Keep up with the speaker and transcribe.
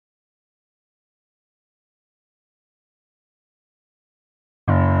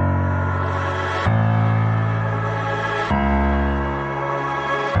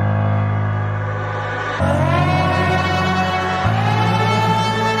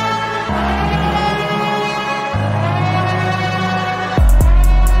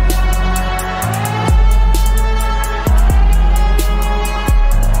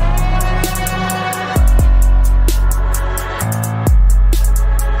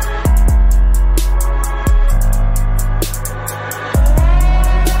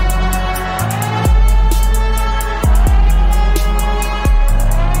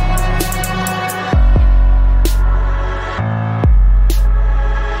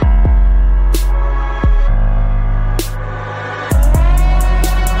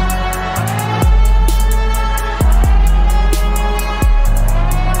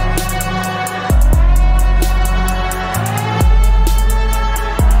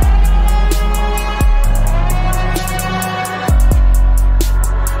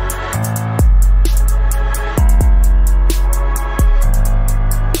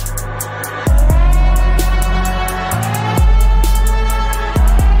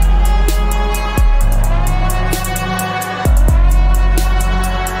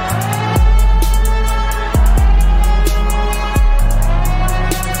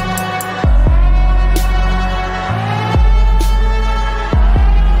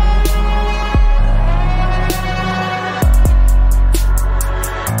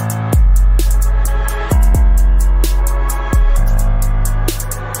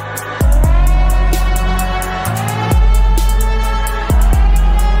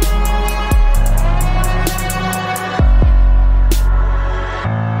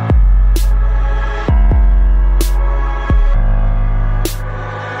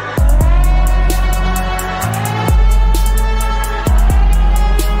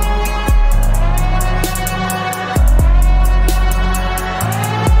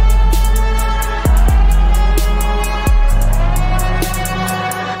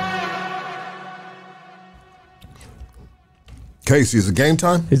Casey, is it game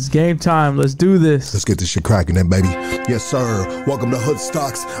time? It's game time. Let's do this. Let's get this shit cracking then, baby. Yes, sir. Welcome to Hood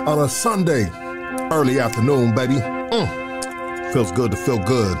Stocks on a Sunday. Early afternoon, baby. Feels good to feel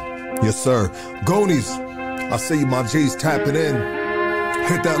good. Yes, sir. Gonies, I see you, my G's, tapping in.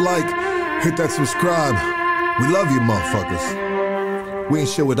 Hit that like. Hit that subscribe. We love you, motherfuckers. We ain't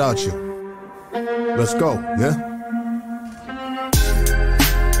shit without you. Let's go, yeah?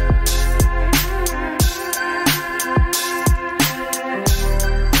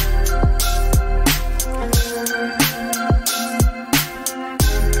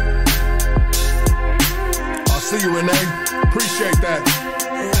 See you, Renee. Appreciate that.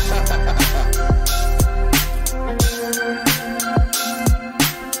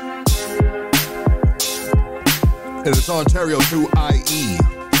 And it's Ontario to IE.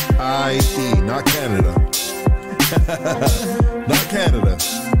 IE, not Canada. Not Canada.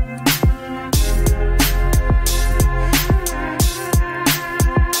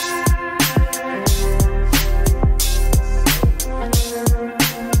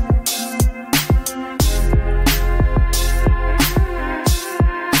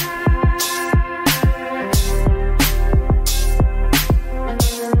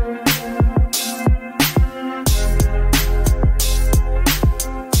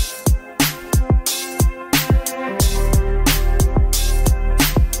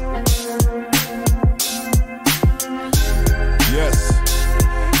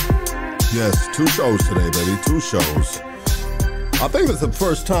 Yes, 2 shows today, baby. 2 shows. I think it's the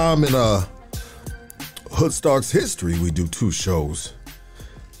first time in Hood Stocks history we do 2 shows.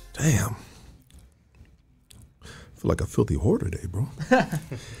 Damn. I feel like a filthy whore today, bro. All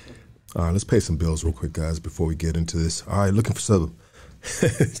right, let's pay some bills real quick, guys, before we get into this. All right, looking for some.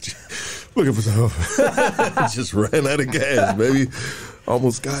 Just ran out of gas, baby.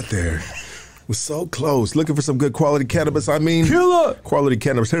 Almost got there. We're so close. Looking for some good quality cannabis. I mean, Killer quality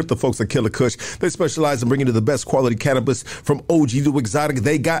cannabis. Hit up the folks at Killer Kush. They specialize in bringing you the best quality cannabis from OG to exotic.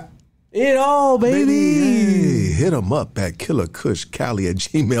 They got it all, baby. Hey, hit them up at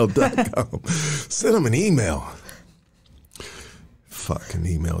killerkushcali@gmail.com. Send them an email. Fucking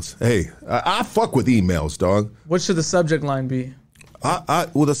emails. Hey, I fuck with emails, dog. What should the subject line be?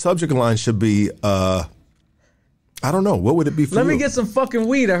 Well, the subject line should be, I don't know. What would it be for you? Let me get some fucking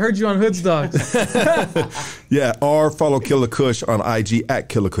weed. I heard you on Hood Stocks. Yeah, or follow Killer Kush on IG at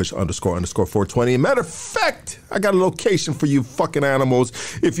 @killerkush__420. Matter of fact, I got a location for you fucking animals.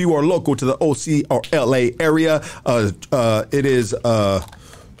 If you are local to the OC or LA area, it is,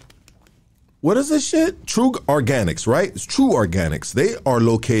 what is this shit? True Organics, right? It's True Organics. They are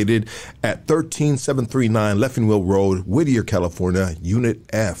located at 13739 Leffingwell Road, Whittier, California, Unit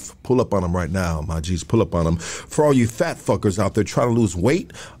F. Pull up on them right now, my G's. Pull up on them. For all you fat fuckers out there trying to lose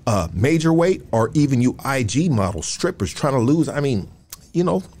weight, major weight, or even you IG model strippers trying to lose,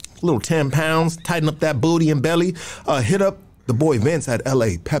 little 10 pounds, tighten up that booty and belly, hit up the boy Vince at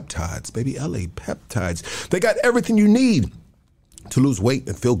LA Peptides, baby. LA Peptides. They got everything you need to lose weight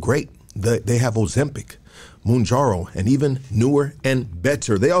and feel great. They have Ozempic, Mounjaro, and even newer and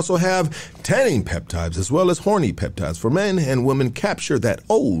better. They also have tanning peptides as well as horny peptides for men and women. Capture that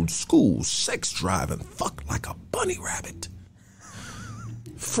old school sex drive and fuck like a bunny rabbit.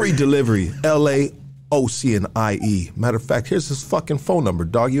 Free delivery, LA, OC, and IE. Matter of fact, here's his fucking phone number,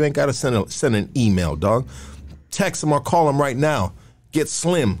 dog. You ain't got to send an email, dog. Text him or call him right now. Get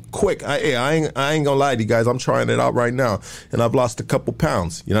slim, quick. I ain't gonna lie to you guys. I'm trying it out right now, and I've lost a couple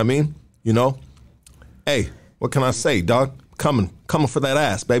pounds. You know what I mean? You know? Hey, what can I say, dog? Coming for that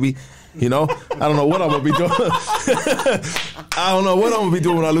ass, baby. You know? I don't know what I'm gonna be doing. I don't know what I'm gonna be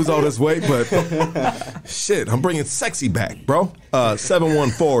doing when I lose all this weight, but shit, I'm bringing sexy back, bro.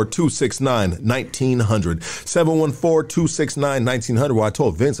 714-269-1900. 714-269-1900. Well, I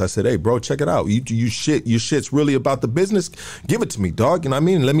told Vince, I said, hey, bro, check it out. Your shit's really about the business. Give it to me, dog. You know what I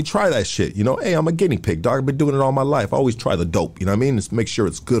mean? Let me try that shit. You know, hey, I'm a guinea pig, dog. I've been doing it all my life. I always try the dope. You know what I mean? Just make sure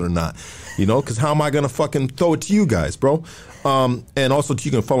it's good or not. You know, because how am I gonna fucking throw it to you guys, bro? And also,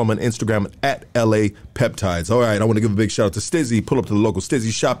 you can follow him on Instagram at LA Peptides. All right, I want to give a big shout out to Stizzy. Pull up to the local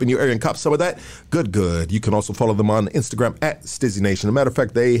Stizzy shop in your area and cop some of that. Good. You can also follow them on Instagram at Stizzy Nation. As a matter of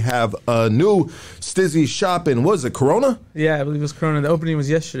fact, they have a new Stizzy shop in, what is it, Corona? Yeah, I believe it was Corona. The opening was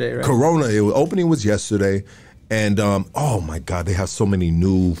yesterday, right? Corona. Opening was yesterday. And, oh my God, they have so many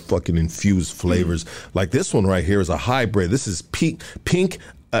new fucking infused flavors. Like this one right here is a hybrid. This is pink.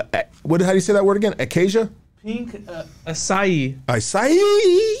 How do you say that word again? Acacia? Pink acai. Acai.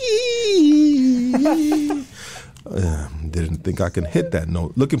 Didn't think I could hit that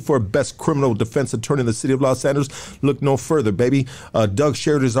note. Looking for a best criminal defense attorney in the city of Los Angeles? Look no further, baby. Doug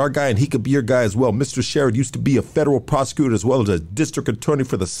Sherrod is our guy, and he could be your guy as well. Mr. Sherrod used to be a federal prosecutor as well as a district attorney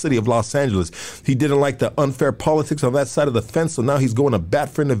for the city of Los Angeles. He didn't like the unfair politics on that side of the fence, so now he's going to bat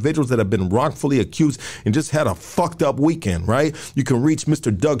for individuals that have been wrongfully accused and just had a fucked up weekend, right? You can reach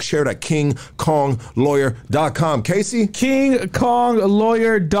Mr. Doug Sherrod at KingKongLawyer.com. Casey?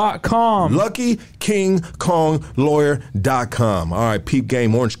 KingKongLawyer.com. Lucky KingKongLawyer.com. All right, peep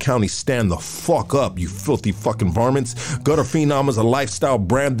game, Orange County, stand the fuck up, you filthy fucking varmints. Gutter Phenom is a lifestyle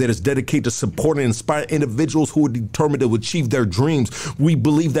brand that is dedicated to supporting and inspiring individuals who are determined to achieve their dreams. We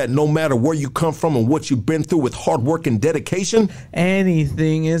believe that no matter where you come from and what you've been through, with hard work and dedication,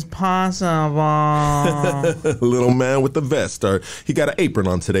 anything is possible. Little man with the vest. He got an apron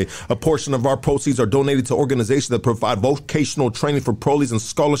on today. A portion of our proceeds are donated to organizations that provide vocational training for parolees and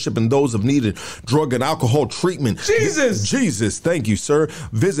scholarship and those of needed drug and alcohol treatment. Jesus, thank you, sir.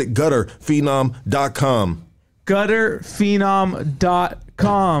 Visit gutterphenom.com.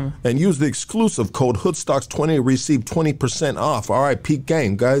 Gutterphenom.com. And use the exclusive code Hoodstocks20 to receive 20% off. All right, peak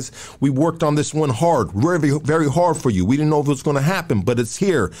game, guys. We worked on this one hard, very, very hard for you. We didn't know if it was going to happen, but it's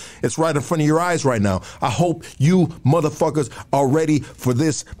here. It's right in front of your eyes right now. I hope you motherfuckers are ready for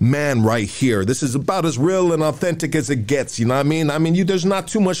this man right here. This is about as real and authentic as it gets, you know what I mean? There's not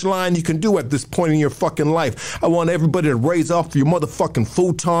too much lying you can do at this point in your fucking life. I want everybody to raise off your motherfucking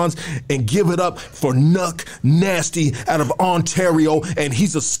futons and give it up for Nuck Nasty out of Ontario, and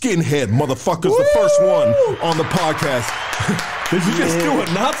he's a skinhead, motherfuckers. The first one on the podcast. Did you just do a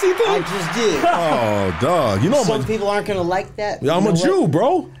Nazi thing? I just did. Oh, dog. You know, some people aren't going to like that. I'm a Jew,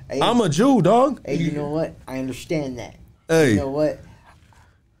 bro. Hey, I'm a Jew, dog. Hey, you know what? I understand that. Hey. You know what?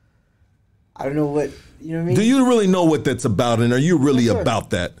 I don't know what, you know what I mean? Do you really know what that's about, and are you really about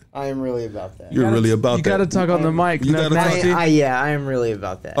that? I am really about that. You're really about that. You got to talk on the mic. You gotta talk. Yeah, I am really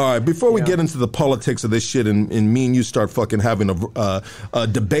about that. All right, before we get into the politics of this shit and me and you start fucking having a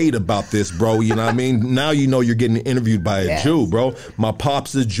debate about this, bro, you know what I mean? Now you know you're getting interviewed by a Jew, bro. My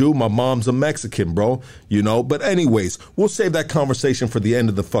pop's a Jew, my mom's a Mexican, bro, you know? But anyways, we'll save that conversation for the end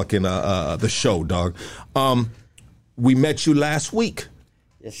of the fucking the show, dog. We met you last week.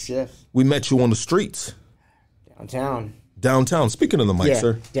 Yes. We met you on the streets. Downtown. Speaking of the mic,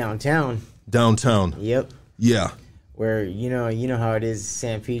 sir. Downtown. Yep. Yeah. Where, you know how it is,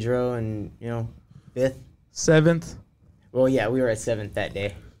 San Pedro and, 5th? 7th. Well, yeah, we were at 7th that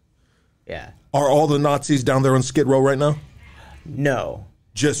day. Yeah. Are all the Nazis down there on Skid Row right now? No.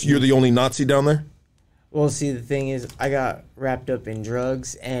 Just you're the only Nazi down there? Well, see, the thing is, I got wrapped up in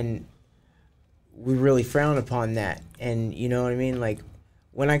drugs, and we really frown upon that. And, you know what I mean? Like,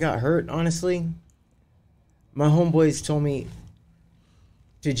 when I got hurt, honestly, my homeboys told me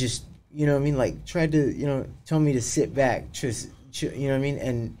to just, you know what I mean, like, tried to, tell me to sit back, just, you know what I mean,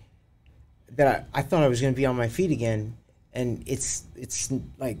 and that I thought I was going to be on my feet again, and it's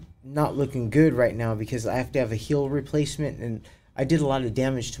like, not looking good right now because I have to have a heel replacement, and I did a lot of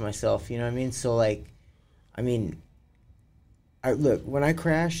damage to myself, you know what I mean, so, like, look, when I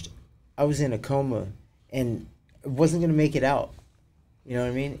crashed, I was in a coma, and I wasn't going to make it out, you know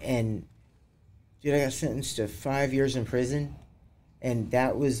what I mean, and dude, I got sentenced to 5 years in prison, and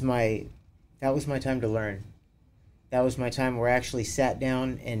that was my time to learn. That was my time where I actually sat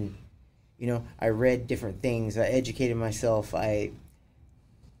down and, I read different things. I educated myself. I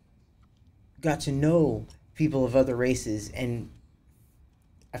got to know people of other races, and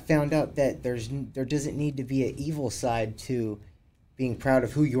I found out that there doesn't need to be an evil side to being proud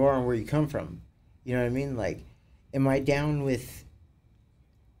of who you are and where you come from. You know what I mean? Like, am I down with...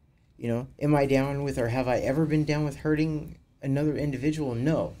 am I down with, or have I ever been down with hurting another individual?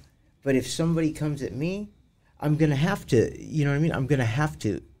 No. But if somebody comes at me, I'm going to have to, you know what I mean? I'm going to have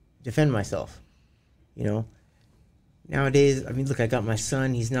to defend myself, Nowadays, look, I got my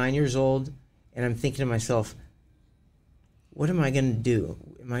son, he's 9 years old, and I'm thinking to myself, what am I going to do?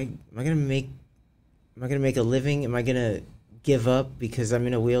 Am I going to make a living? Am I going to give up because I'm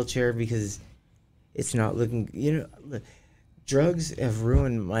in a wheelchair because it's not looking, drugs have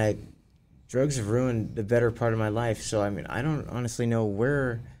ruined the better part of my life. So, I don't honestly know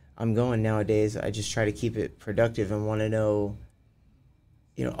where I'm going nowadays. I just try to keep it productive and want to know,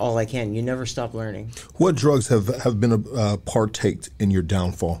 all I can. You never stop learning. What drugs have been partaked in your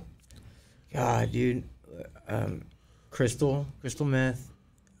downfall? God, dude. Crystal meth.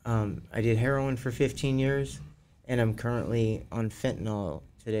 I did heroin for 15 years, and I'm currently on fentanyl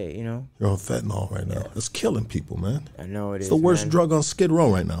today, You're on fentanyl right now. Yeah. It's killing people, man. I know it is. It's the worst drug on Skid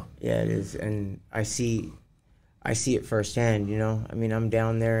Row right now. Yeah, it is, and I see it firsthand, I'm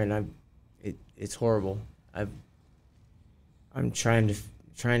down there, and it's horrible. I'm trying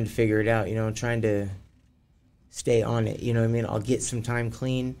to figure it out. You know, trying to stay on it. You know what I mean? I'll get some time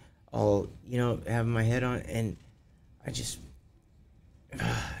clean. I'll, you know, have my head on, and I just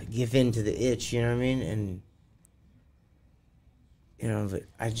give in to the itch. You know what I mean? And you know, but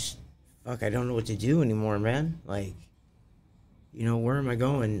I don't know what to do anymore, man. Like, you know, where am I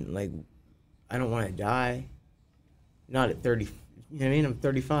going? Like, I don't want to die. Not at 30. You know what I mean? I'm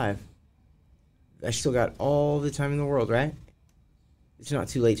 35. I still got all the time in the world, right? It's not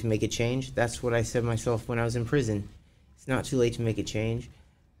too late to make a change. That's what I said myself when I was in prison. It's not too late to make a change.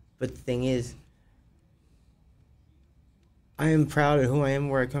 But the thing is, I am proud of who I am,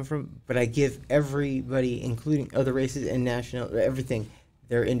 where I come from, but I give everybody, including other races and national, everything,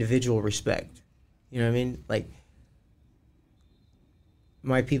 their individual respect. You know what I mean? Like,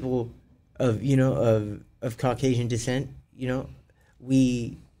 my people of, you know, of Caucasian descent, you know,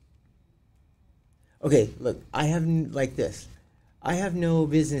 okay, look, I have no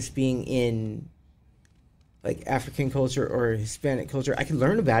business being in, like, African culture or Hispanic culture. I can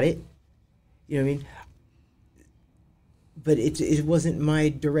learn about it. You know what I mean? But it wasn't my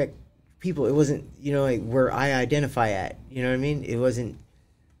direct people. It wasn't, you know, like, where I identify at. You know what I mean? It wasn't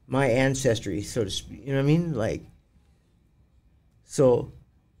my ancestry, so to speak. You know what I mean? Like, so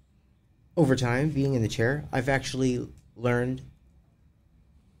over time, being in the chair, I've actually learned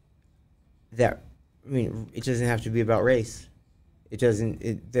that, I mean, it doesn't have to be about race.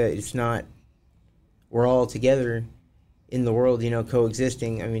 It's not, we're all together in the world, you know,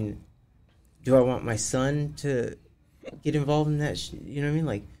 coexisting. I mean, do I want my son to get involved in that? You know what I mean?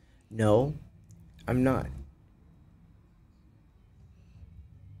 Like, no, I'm not.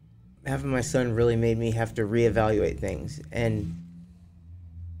 Having my son really made me have to reevaluate things. And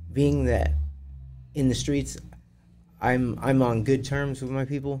being that in the streets, I'm on good terms with my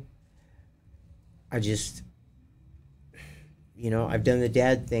people. I just, you know, I've done the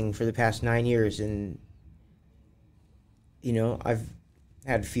dad thing for the past 9 years, and, you know, I've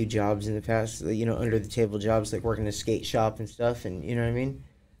had a few jobs in the past, you know, under the table jobs, like working in a skate shop and stuff, and, you know what I mean?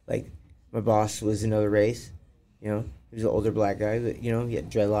 Like, my boss was another race, you know, he was an older black guy, but, you know, he had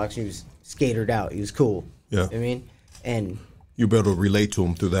dreadlocks, he was skatered out, he was cool. Yeah. You know what I mean? And you were able to relate to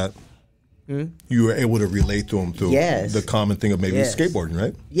him through that. You were able to relate to him through the common thing of maybe skateboarding,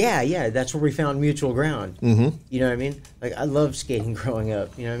 right? Yeah. That's where we found mutual ground. Mm-hmm. You know what I mean? Like, I loved skating growing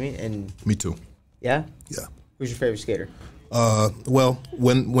up. You know what I mean? And me too. Yeah. Yeah. Who's your favorite skater? Well,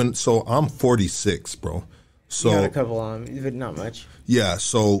 so I'm 46, bro. So you got a couple on, but not much. Yeah.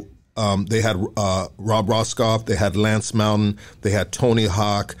 So they had Rob Roscoff, they had Lance Mountain, they had Tony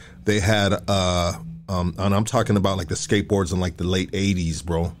Hawk, they had and I'm talking about like the skateboards in like the late 80s,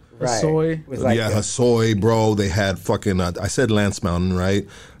 bro. Hosoi. Like Hosoi, bro. They had fucking, I said Lance Mountain, right?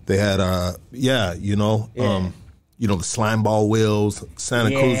 They had, you know, the slime ball wheels,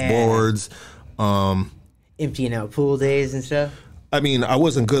 Santa Cruz boards. Emptying out pool days and stuff. I mean, I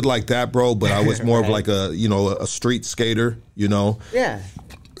wasn't good like that, bro, but I was more of like a street skater, you know? Yeah.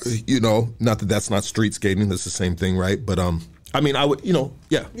 You know, not that that's not street skating. That's the same thing, right? But, I mean, I would, you know,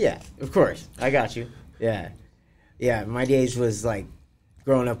 yeah. Yeah, of course. I got you. Yeah. Yeah, my days was like,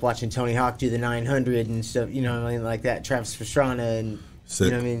 growing up watching Tony Hawk do the 900 and stuff, you know what I mean, like that, Travis Pastrana and Sick.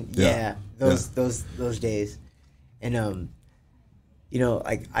 You know what I mean? Yeah. Those days. And you know,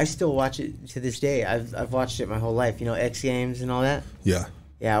 like, I still watch it to this day. I've watched it my whole life, you know, X Games and all that. Yeah.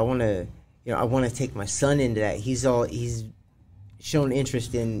 Yeah, I want to take my son into that. He's shown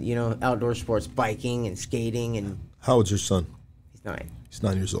interest in, you know, outdoor sports, biking and skating. And how old's your son? He's 9. He's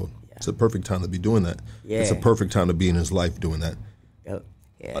 9 years old. Yeah. It's a perfect time to be doing that. Yeah. It's a perfect time to be in his life doing that. Yep.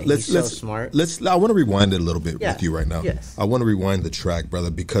 Yeah, he's so smart. I want to rewind it a little bit with you right now. Yes. I want to rewind the track, brother,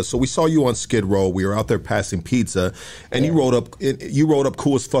 because so we saw you on Skid Row. We were out there passing pizza, and you rode up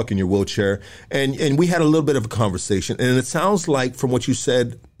cool as fuck in your wheelchair, and we had a little bit of a conversation. And it sounds like from what you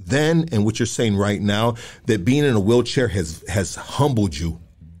said then and what you're saying right now that being in a wheelchair has humbled you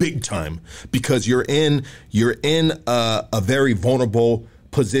big time, because you're in a very vulnerable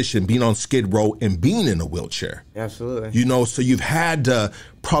position, being on Skid Row and being in a wheelchair. Absolutely. You know, so you've had to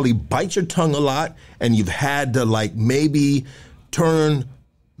probably bite your tongue a lot, and you've had to like maybe turn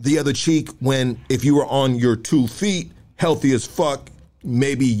the other cheek when, if you were on your 2 feet, healthy as fuck,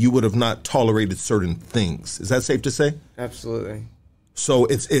 maybe you would have not tolerated certain things. Is that safe to say? Absolutely. So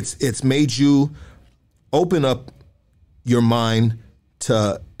it's made you open up your mind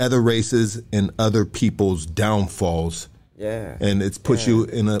to other races and other people's downfalls. Yeah. And it's put you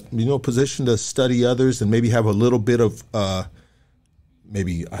in a position to study others and maybe have a little bit of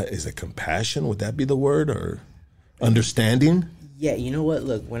is it compassion? Would that be the word? Or understanding? Yeah, you know what?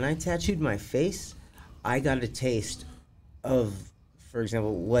 Look, when I tattooed my face, I got a taste of, for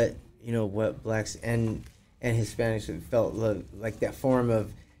example, what blacks and Hispanics felt like that form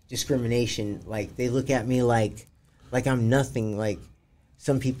of discrimination. Like they look at me like I'm nothing. Like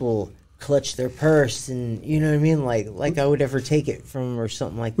some people clutch their purse and you know what I mean. Like I would ever take it from 'em or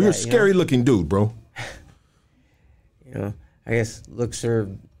something like that. You're a scary looking dude, bro. You know, I guess looks are.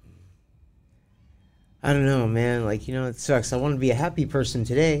 I don't know, man. Like, you know, it sucks. I want to be a happy person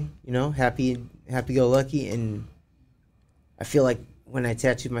today, you know, happy-go-lucky. And I feel like when I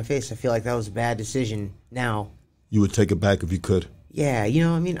tattooed my face, I feel like that was a bad decision now. You would take it back if you could. Yeah, you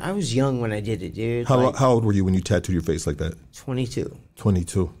know, I mean, I was young when I did it, dude. How old were you when you tattooed your face like that? 22.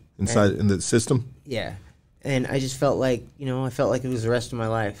 22. Inside in the system? Yeah. And I just felt like, you know, I felt like it was the rest of my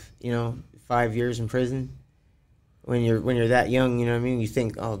life. You know, 5 years in prison. When you're that young, you know what I mean? You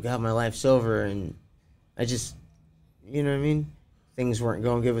think, oh, God, my life's over. And I just, you know what I mean? Things weren't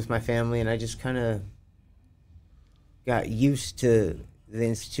going good with my family, and I just kind of got used to the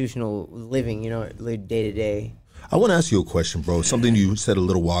institutional living, you know, day to day. I want to ask you a question, bro. Something you said a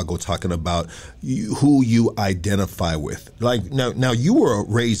little while ago, talking about who you identify with. Like now, you were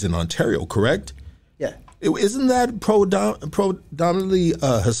raised in Ontario, correct? Yeah. Isn't that predominantly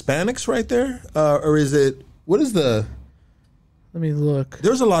Hispanics right there, or is it? What is the? Let me look.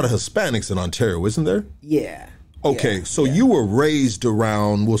 There's a lot of Hispanics in Ontario, isn't there? Yeah. Okay, yeah, so yeah. you were raised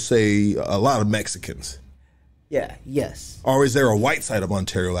around, we'll say, a lot of Mexicans. Yeah. Yes. Or is there a white side of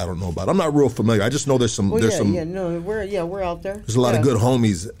Ontario I don't know about? I'm not real familiar. I just know there's some. Well, there's some. Yeah. No, we're out there. There's a lot of good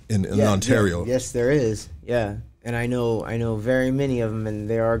homies in Ontario. Yeah. Yes, there is. Yeah, and I know very many of them, and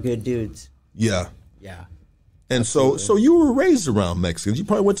they are good dudes. Yeah. Yeah. And so you were raised around Mexicans. You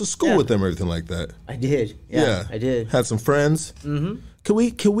probably went to school with them or everything like that. I did. Yeah, I did. Had some friends. Mm-hmm.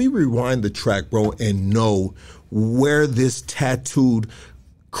 Can we rewind the track, bro, and know where this tattooed,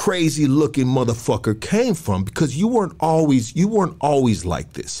 crazy looking motherfucker came from? Because you weren't always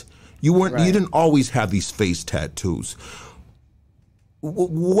like this. You weren't. Right. You didn't always have these face tattoos.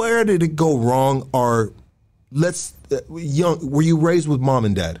 Where did it go wrong? Or were you raised with mom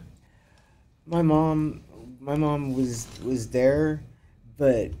and dad? My mom was there,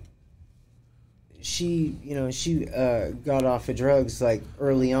 but she got off of drugs like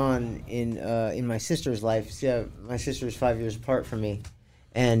early on in my sister's life. Yeah, my sister's 5 years apart from me,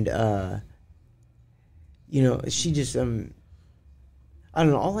 and she just I don't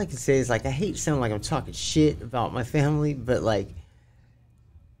know. All I can say is like I hate sounding like I'm talking shit about my family, but like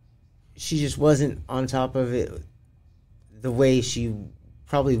she just wasn't on top of it the way she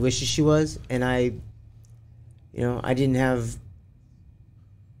probably wishes she was, and I didn't have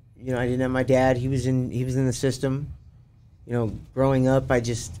my dad. He was in the system. You know, growing up, I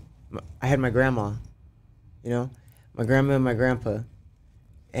had my grandma. You know, my grandma and my grandpa.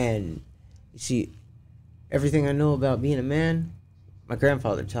 And you see, everything I know about being a man, my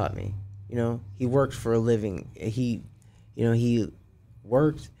grandfather taught me. You know, he worked for a living. He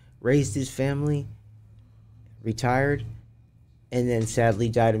worked, raised his family, retired, and then sadly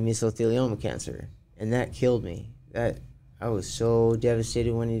died of mesothelioma cancer. And that killed me. I was so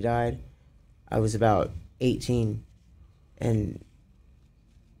devastated when he died. I was about 18. And,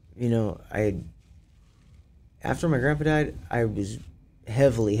 after my grandpa died, I was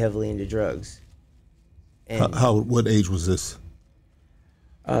heavily into drugs. And, what age was this?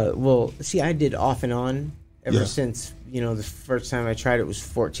 Well, see, I did off and on ever since, the first time I tried it was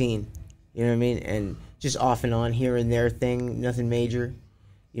 14. You know what I mean? And just off and on, here and there thing, nothing major.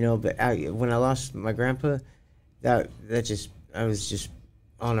 But when I lost my grandpa, I was just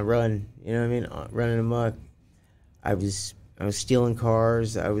on a run. You know what I mean? Running amok. I was stealing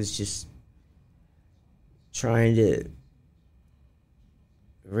cars. I was just trying to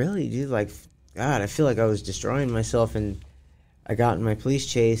really do God. I feel like I was destroying myself, and I got in my police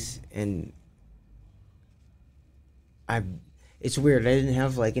chase, and it's weird. I didn't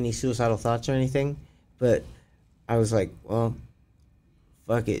have any suicidal thoughts or anything, but I was like, well,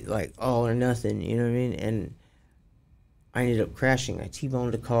 fuck it, all or nothing, you know what I mean? And I ended up crashing. I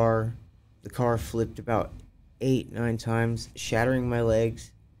T-boned a car. The car flipped about 8-9 times, shattering my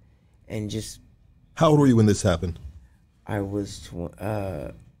legs, and just. How old were you when this happened? I was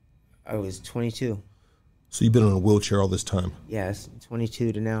 22. So you've been in a wheelchair all this time? Yes,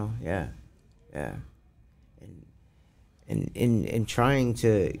 22 to now. Yeah. And trying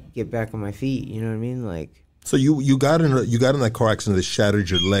to get back on my feet. You know what I mean? So you got in that car accident that shattered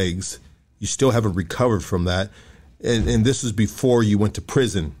your legs. You still haven't recovered from that, and this is before you went to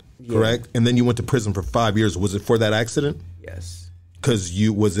prison, correct? And then you went to prison for 5 years. Was it for that accident? Yes. Because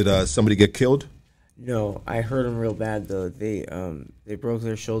somebody get killed? No, I hurt them real bad though. They broke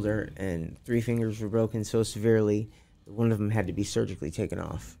their shoulder and 3 fingers were broken so severely One of them had to be surgically taken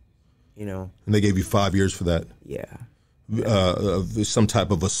off. You know. And they gave you 5 years for that. Yeah. Some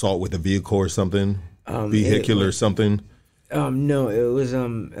type of assault with a vehicle or something, vehicular or something. No, it was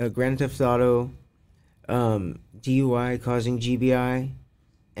a Grand Theft Auto, DUI causing GBI,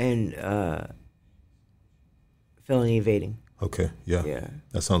 and felony evading. Okay, yeah, Yeah,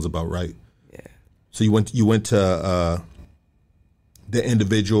 that sounds about right. yeah. So you went to the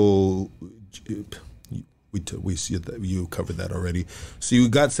individual. We see that you covered that already. So you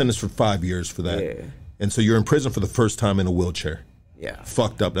got sentenced for 5 years for that. Yeah. And so you're in prison for the first time in a wheelchair. Yeah.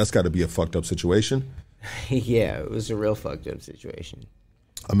 Fucked up. That's got to be a fucked up situation. Yeah, it was a real fucked up situation.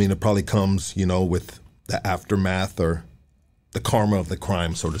 I mean, it probably comes, with the aftermath or the karma of the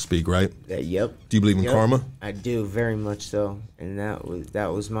crime, so to speak, right? Yep. Do you believe in karma? I do, very much so. And that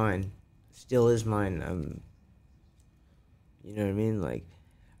was mine. Still is mine. You know what I mean? Like,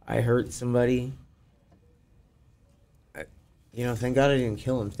 I hurt somebody. Thank God I didn't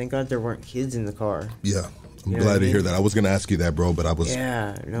kill him. Thank God there weren't kids in the car. Yeah. I'm glad to hear that. I was going to ask you that, bro, but I was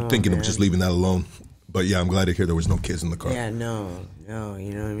thinking of just leaving that alone. But yeah, I'm glad to hear there was no kids in the car. Yeah, no,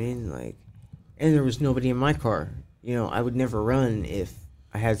 you know what I mean? Like, and there was nobody in my car. I would never run if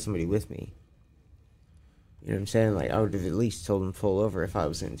I had somebody with me. You know what I'm saying? Like, I would have at least told them pull over if I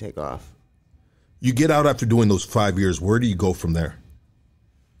was going to take off. You get out after doing those 5 years. Where do you go from there?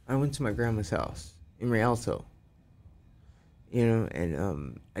 I went to my grandma's house in Rialto.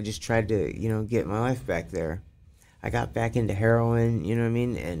 And I just tried to, get my life back there. I got back into heroin, you know what I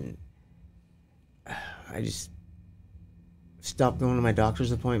mean? And I just stopped going to my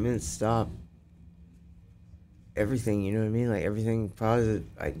doctor's appointments, stopped everything, you know what I mean? Like, everything, probably,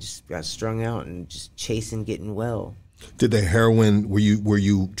 I just got strung out and just chasing getting well. Did the heroin, were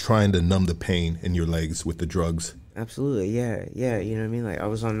you trying to numb the pain in your legs with the drugs? Absolutely, yeah, you know what I mean? Like, I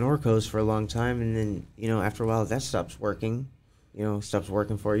was on Norcos for a long time, and then, after a while, that stops working. Stops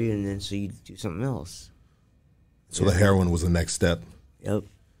working for you, and then so you do something else. So the heroin was the next step. Yep.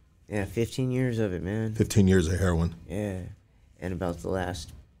 Yeah, 15 years of it, man. 15 years of heroin. Yeah. And about the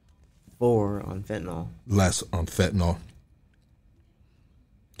last 4 on fentanyl. Last on fentanyl.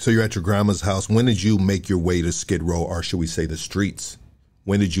 So you're at your grandma's house. When did you make your way to Skid Row, or should we say the streets?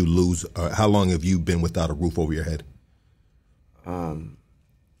 When did you lose? How long have you been without a roof over your head?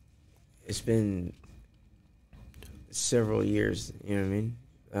 It's been several years, you know what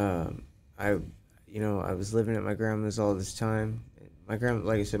I mean? I was living at my grandma's all this time. My grandma,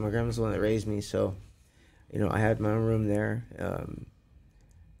 like I said, my grandma's the one that raised me, so, I had my own room there.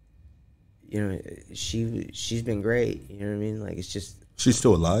 She's been great, you know what I mean? Like, it's just... She's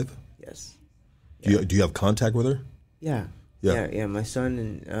still alive? Yes. Do you have contact with her? Yeah. Yeah. My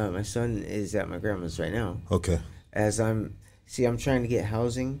son is at my grandma's right now. Okay. I'm trying to get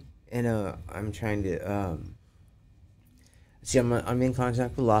housing, and I'm trying to I'm in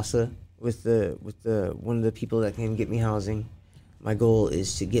contact with LASA, with the one of the people that can get me housing. My goal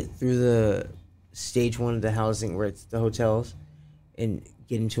is to get through the stage 1 of the housing, where it's the hotels, and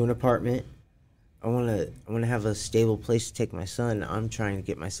get into an apartment. I want to have a stable place to take my son. I'm trying to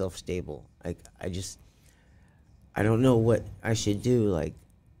get myself stable. Like, I don't know what I should do. Like,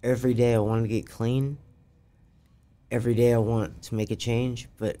 every day I want to get clean. Every day I want to make a change,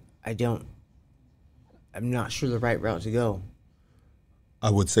 but I'm not sure the right route to go. I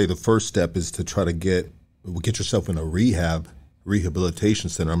would say the first step is to try to get yourself in a rehabilitation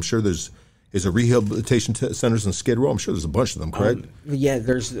center. I'm sure is there rehabilitation centers in Skid Row? I'm sure there's a bunch of them, correct? Yeah,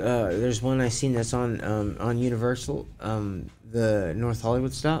 there's one I seen that's on Universal, the North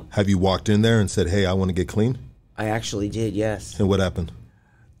Hollywood stop. Have you walked in there and said, "Hey, I want to get clean"? I actually did, yes. And what happened?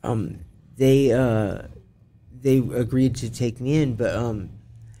 They agreed to take me in, but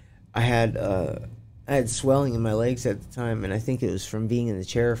I had swelling in my legs at the time, and I think it was from being in the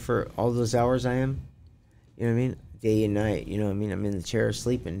chair for all those hours I am. You know what I mean? Day and night, you know what I mean? I'm in the chair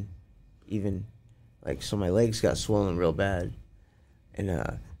sleeping, even. Like, so my legs got swollen real bad.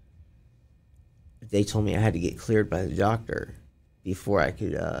 And they told me I had to get cleared by the doctor before I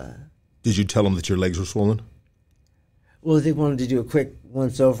could... Did you tell them that your legs were swollen? Well, they wanted to do a quick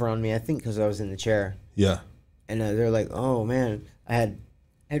once-over on me, I think because I was in the chair. Yeah. And they're like, oh, man, I had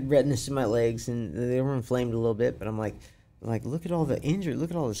redness in my legs, and they were inflamed a little bit, but I'm like, look at all the injury,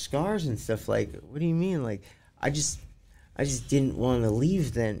 look at all the scars and stuff. Like, what do you mean? Like, I just didn't want to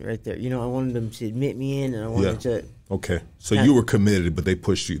leave then right there. I wanted them to admit me in, and I wanted to. Okay, so you were committed, but they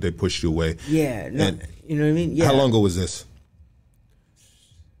pushed you away. Yeah, no, you know what I mean? Yeah. How long ago was this?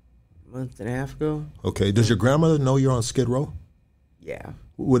 A month and a half ago. Okay, does your grandmother know you're on Skid Row? Yeah.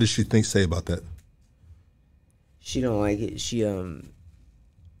 What does she say about that? She don't like it. She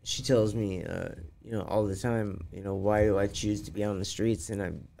she tells me, all the time, why do I choose to be on the streets?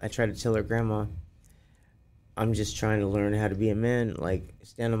 And I try to tell her, Grandma, I'm just trying to learn how to be a man, like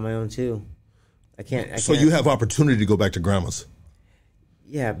stand on my own too. I can't. So you have opportunity to go back to grandma's.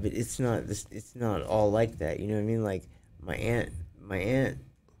 Yeah, but it's not this. It's not all like that. You know what I mean? Like my aunt,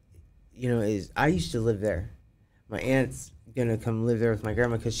 is I used to live there. My aunt's gonna come live there with my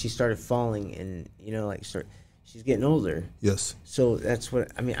grandma because she started falling and she's getting older. Yes. So that's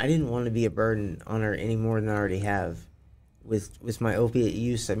what I mean. I didn't want to be a burden on her any more than I already have. With my opiate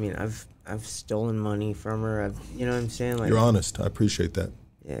use, I mean, I've stolen money from her. You know what I'm saying? Like, you're honest. I appreciate that.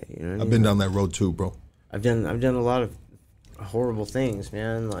 Yeah, you know what I mean? I've been down that road too, bro. I've done a lot of horrible things,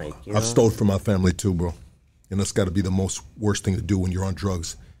 man. Like, I've stole from my family too, bro. And that's got to be the most worst thing to do when you're on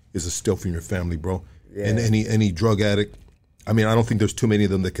drugs is to steal from your family, bro. Yeah. And any drug addict, I mean, I don't think there's too many of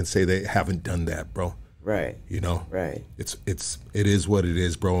them that can say they haven't done that, bro. Right. Right. It is what it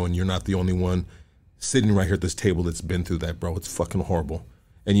is, bro. And you're not the only one sitting right here at this table that's been through that, bro. It's fucking horrible.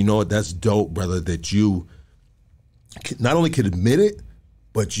 And you know what? That's dope, brother, that you not only can admit it,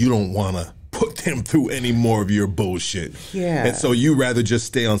 but you don't want to put them through any more of your bullshit. Yeah. And so you rather just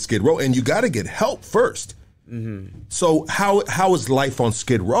stay on Skid Row. And you got to get help first. Mm-hmm. So how is life on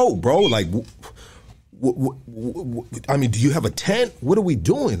Skid Row, bro? Like, I mean, do you have a tent? What are we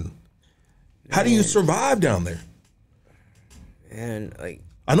doing? How do you survive down there? And like,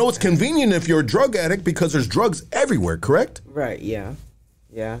 I know it's convenient if you're a drug addict because there's drugs everywhere, correct? Right, yeah.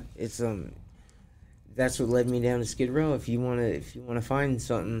 It's that's what led me down to Skid Row. If you wanna find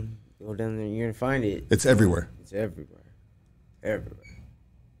something, go down there, you're gonna find it. It's everywhere. It's everywhere. Everywhere.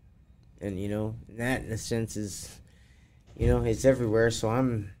 And that in a sense is it's everywhere, so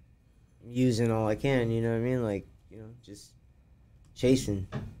I'm using all I can, you know what I mean? Like, just chasing.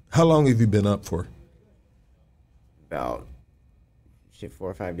 How long have you been up for? About 4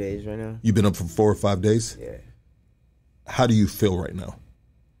 or 5 days right now. You've been up for 4 or 5 days? Yeah. How do you feel right now?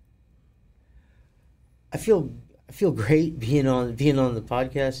 I feel great being on the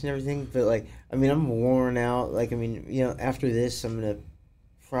podcast and everything, but like, I mean, I'm worn out. Like, I mean, after this, I'm gonna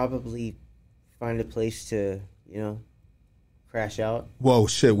probably find a place to, crash out. Whoa,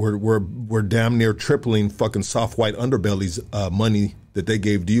 shit! We're damn near tripling fucking Soft White Underbelly's money that they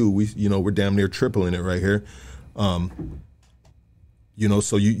gave to you. We're damn near tripling it right here. So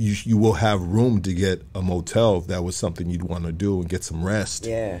you will have room to get a motel if that was something you'd want to do and get some rest.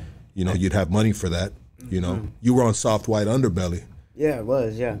 Yeah. You'd have money for that. Mm-hmm. You were on Soft White Underbelly. Yeah, it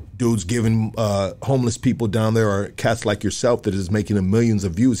was, yeah. Dudes giving homeless people down there, or cats like yourself that is making them millions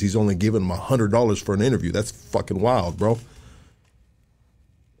of views. He's only giving them $100 for an interview. That's fucking wild, bro.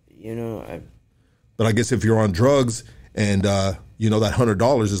 But I guess if you're on drugs and, that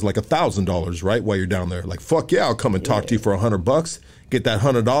 $100 is like $1,000, right? While you're down there. Like, fuck yeah, I'll come and talk to you for $100. Get that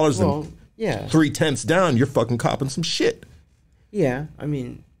 $100 and yeah. 3/10 down, you're fucking copping some shit. Yeah, I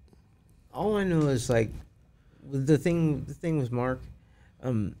mean, all I know is like the thing with Mark,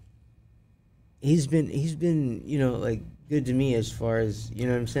 he's been like good to me as far as what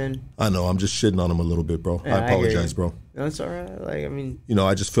I'm saying. I know, I'm just shitting on him a little bit, bro. Yeah, I apologize, bro. No, it's all right. Like, I mean,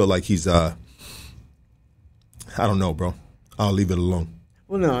 I just feel like he's I don't know, bro. I'll leave it alone.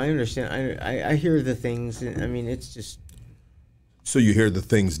 Well, no, I understand. I hear the things, and I mean, it's just. So you hear the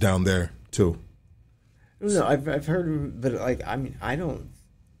things down there too? No, I've heard him, but like, I mean, I don't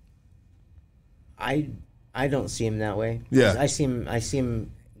see him that way. Yeah, I see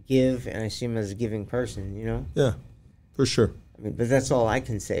him give, and I see him as a giving person. Yeah, for sure. I mean, but that's all I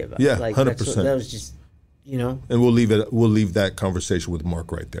can say about. Yeah, like 100%. That was just, And we'll leave that conversation with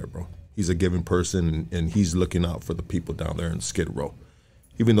Mark right there, bro. He's a giving person, and he's looking out for the people down there in Skid Row.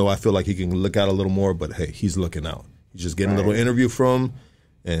 Even though I feel like he can look out a little more, but hey, he's looking out. He's just getting a little interview from him,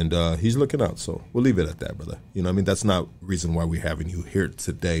 and he's looking out. So we'll leave it at that, brother. You know what I mean? That's not the reason why we're having you here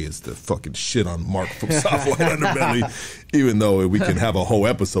today is to fucking shit on Mark from Soft White Underbelly, even though we can have a whole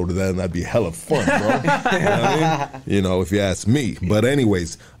episode of that, and that'd be hella fun, bro. You know what I mean? If you ask me. But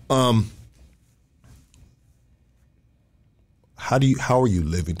anyways, how are you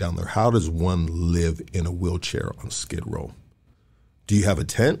living down there? How does one live in a wheelchair on Skid Row? Do you have a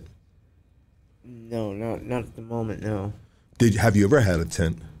tent? No, not at the moment, no. Have you ever had a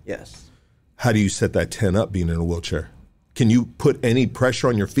tent? Yes. How do you set that tent up being in a wheelchair? Can you put any pressure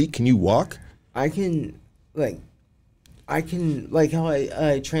on your feet? Can you walk? I can like how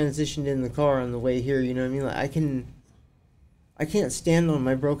I transitioned in the car on the way here, you know what I mean? Like I can't stand on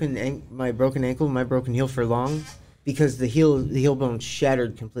my broken ankle, my broken heel for long because the heel bone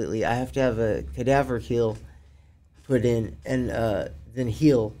shattered completely. I have to have a cadaver heel put in and then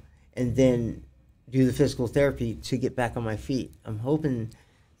heal and then do the physical therapy to get back on my feet. I'm hoping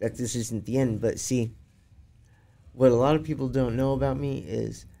that this isn't the end. But see, what a lot of people don't know about me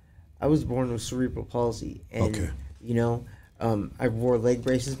is I was born with cerebral palsy, and Okay. you know, I wore leg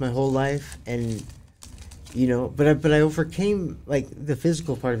braces my whole life, and you know, but I overcame like the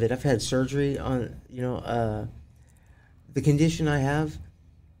physical part of it. I've had surgery on, you know, the condition I have.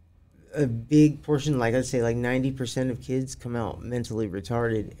 A big portion, like I'd say, like 90% of kids come out mentally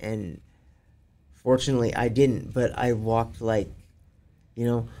retarded, and fortunately, I didn't. But I walked like, you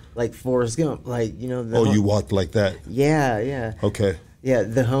know, like Forrest Gump, like you know. Oh, you walked like that? Yeah, yeah. Okay. Yeah,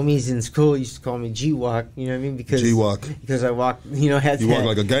 the homies in school used to call me G-Walk, you know what I mean? G-Walk. Because I walked, you know, had You that. walk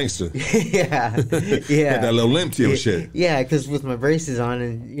like a gangster. Yeah, Had yeah. that little limp to your shit. Yeah, because with my braces on,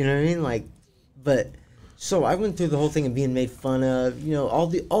 and you know what I mean? Like, but, so I went through the whole thing of being made fun of, you know, all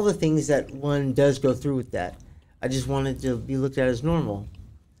the things that one does go through with that. I just wanted to be looked at as normal,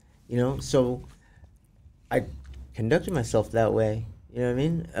 you know? So I conducted myself that way, you know what I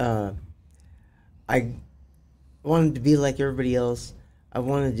mean? I wanted to be like everybody else. I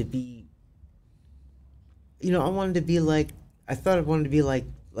wanted to be, you know, I wanted to be like, I thought I wanted to be like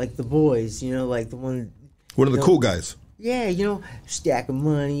the boys, you know, like the one of the know, cool guys. Yeah, you know, stack of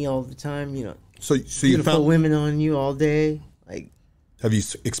money all the time, you know. So you Beautiful found women on you all day, like. Have you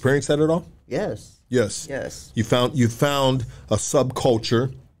experienced that at all? Yes. Yes. Yes. You found a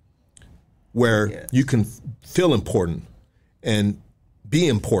subculture where Yes. you can feel important and be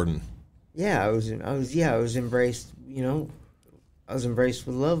important. Yeah, I was embraced, you know. I was embraced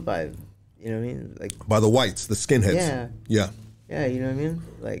with love by, you know what I mean? Like, By the whites, the skinheads. Yeah. Yeah. yeah, you know what I mean?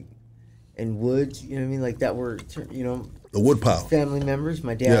 Like, and Woods, you know what I mean? Like, that were, you know, The wood pile. family members,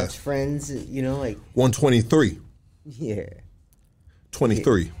 my dad's friends, you know, like. 123. Yeah.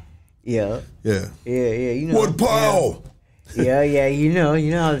 23. Yeah. Yeah. Yeah, you know. Wood pile. Yeah, you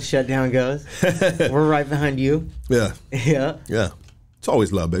know how the shutdown goes. We're right behind you. Yeah. Yeah. Yeah. It's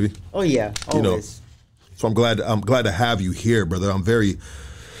always love, baby. Oh yeah, You know. always. So I'm glad to have you here, brother. I'm very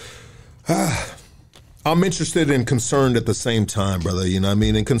I'm interested and concerned at the same time, brother. You know what I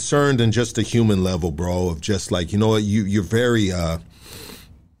mean? And concerned in just a human level, bro, of just like, you know what, you're very I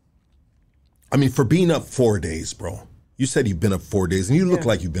mean, for being up 4 days, bro. You said you've been up 4 days, and you look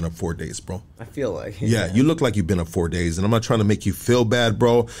like you've been up 4 days, bro. I feel like it. Yeah, you look like you've been up 4 days, and I'm not trying to make you feel bad,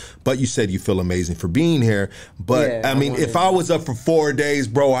 bro, but you said you feel amazing for being here. But, Yeah, I mean, if I was up for 4 days,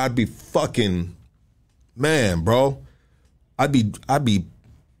 bro, I'd be fucking, man, bro. I'd be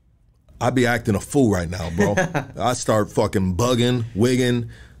acting a fool right now, bro. I start fucking bugging, wigging,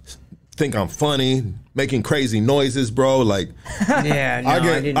 think I'm funny, making crazy noises, bro. Like, Yeah,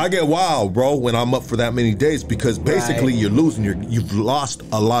 no, I get wild, bro, when I'm up for that many days, because basically you've lost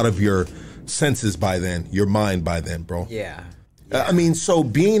a lot of your senses by then, your mind by then, bro. Yeah. I mean, so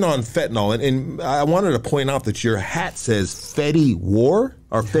being on fentanyl, and I wanted to point out that your hat says Fetty War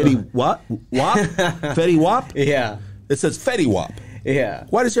or Fetty what? Wop? Fetty Wap? Yeah. It says Fetty Wap. Yeah.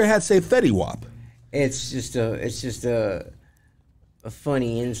 Why does your hat say Fetty Wap? It's just a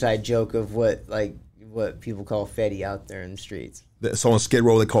funny inside joke of what people call Fetty out there in the streets. So on Skid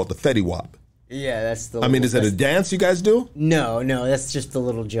Row, they call it the Fetty Wap. Yeah, that's the. I mean, is it a dance you guys do? No, that's just a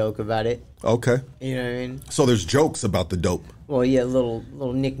little joke about it. Okay. You know what I mean? So there's jokes about the dope. Well, yeah,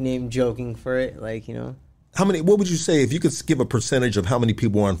 little nickname joking for it, like, you know. What would you say if you could give a percentage of how many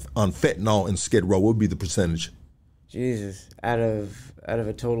people are on fentanyl in Skid Row? What would be the percentage? Jesus, out of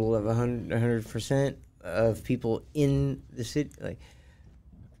a total of 100% of people in the city, like,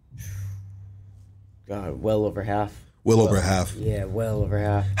 God, well over half. Well over half. Yeah, well over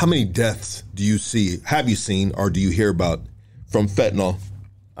half. How many deaths have you seen, or do you hear about from fentanyl?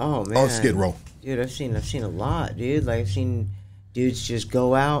 Oh man, on Skid Row? Dude, I've seen a lot, dude. Like, I've seen dudes just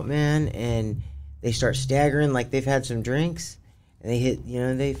go out, man, and they start staggering like they've had some drinks, and they hit, you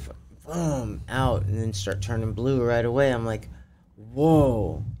know, they boom out, and then start turning blue right away. I'm like,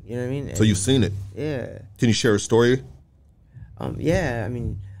 whoa, you know what I mean? So you've seen it? Yeah. Can you share a story? Yeah. I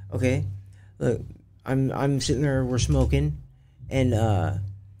mean, okay. Look, I'm sitting there, we're smoking, and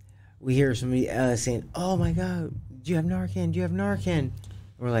we hear somebody saying, "Oh my God, do you have Narcan? Do you have Narcan?" And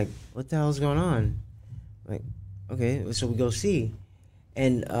we're like, "What the hell's going on?" Like, okay, so we go see,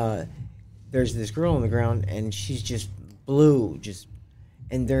 and there's this girl on the ground, and she's just blue,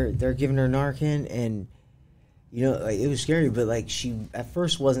 and they're giving her Narcan, and you know, like, it was scary, but like, she at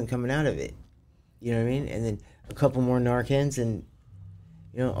first wasn't coming out of it, you know what I mean? And then a couple more Narcans, and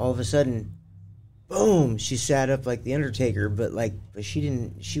you know, all of a sudden, boom, she sat up like the Undertaker, but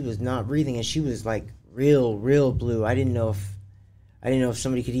she was not breathing, and she was like real blue. I didn't know if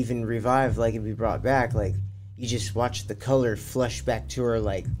somebody could even revive, like, and be brought back. Like, you just watch the color flush back to her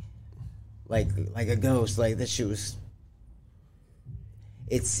like a ghost. Like, that shit was,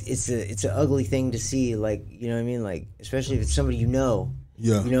 it's an ugly thing to see. Like, you know what I mean? Like, especially if it's somebody you know.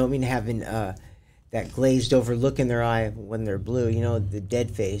 Yeah. You know what I mean? Having that glazed over look in their eye when they're blue. You know, the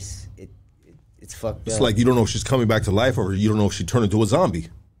dead face. It's fucked up. It's like you don't know if she's coming back to life or you don't know if she turned into a zombie.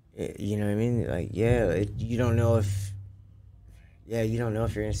 You know what I mean? Like, yeah, you don't know if you're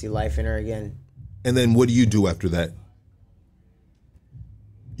gonna see life in her again. And then what do you do after that?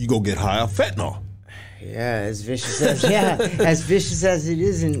 You go get high off fentanyl. Yeah, as vicious as it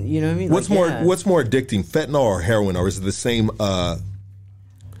is, and you know what I mean. What's more addicting, fentanyl or heroin, or is it the same?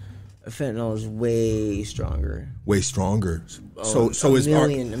 Fentanyl is way stronger. Way stronger. Oh, so is a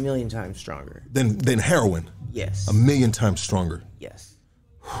million times stronger than heroin. Yes. 1,000,000 times stronger. Yes.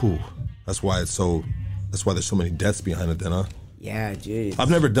 Whew. That's why there's so many deaths behind it. Then, huh? Yeah, dude. I've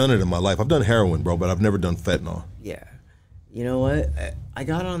never done it in my life. I've done heroin, bro, but I've never done fentanyl. Yeah. You know what? I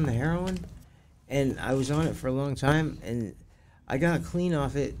got on the heroin, and I was on it for a long time, and I got clean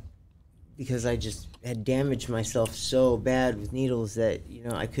off it because I just had damaged myself so bad with needles that, you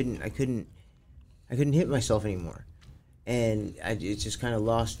know, I couldn't hit myself anymore, and it just kind of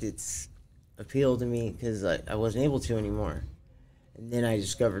lost its appeal to me because I wasn't able to anymore. And then I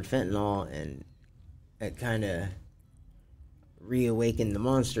discovered fentanyl, and that kind of reawakened the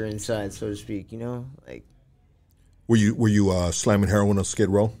monster inside, so to speak. You know, like. Were you slamming heroin on Skid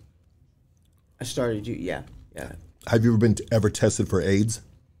Row? I started to, yeah. Have you ever tested for AIDS?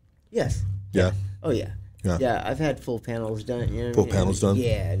 Yes. Yeah. Oh yeah. Yeah. Yeah. I've had full panels done. You know what Full I mean? panels done?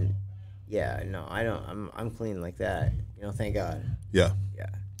 Yeah. Yeah. No, I don't. I'm clean like that. You know, thank God. Yeah. Yeah.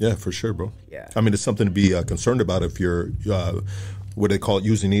 Yeah, for sure, bro. Yeah. I mean, it's something to be concerned about if you're, what do they call it,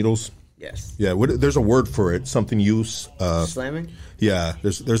 using needles? Yes. Yeah, there's a word for it. Something use. Slamming. Yeah,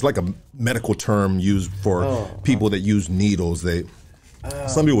 there's like a medical term used for people that use needles.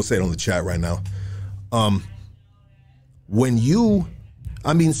 Some people will say it on the chat right now.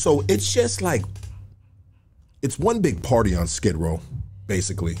 So it's just like it's one big party on Skid Row,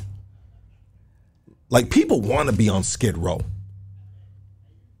 basically. Like people want to be on Skid Row.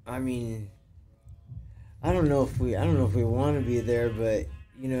 I mean, I don't know if we want to be there, but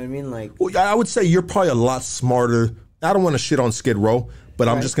you know what I mean. Like, well, I would say you're probably a lot smarter. I don't want to shit on Skid Row, but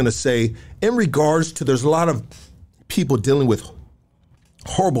I'm just going to say, in regards to, there's a lot of people dealing with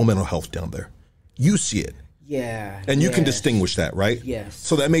horrible mental health down there. You see it. Yeah. And you can distinguish that, right? Yes.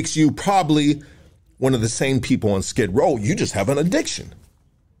 So that makes you probably one of the same people on Skid Row. You just have an addiction.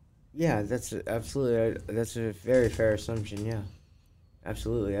 Yeah, that's absolutely. That's a very fair assumption. Yeah,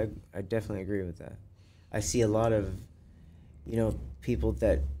 absolutely. I definitely agree with that. I see a lot of, you know, people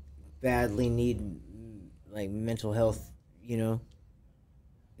that badly need like mental health. You know,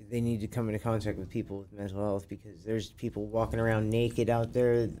 they need to come into contact with people with mental health because there's people walking around naked out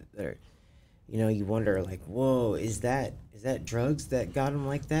there that are, you know, you wonder like, whoa, is that drugs that got them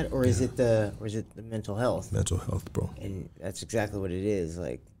like that, or is it the mental health? Mental health, bro. And that's exactly what it is.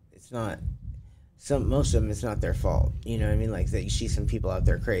 Like, it's not most of them. It's not their fault. You know what I mean? Like that you see some people out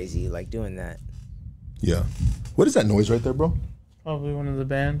there crazy like doing that. Yeah. What is that noise right there, bro? Probably one of the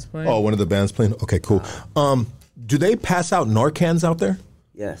bands playing. Oh, one of the bands playing. Okay, cool. Do they pass out Narcans out there?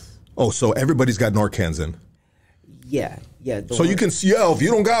 Yes. Oh, so everybody's got Narcans in. Yeah. So you can yell, if you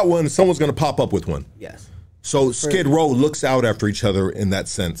don't got one, someone's going to pop up with one. Yes. So Skid Row looks out after each other in that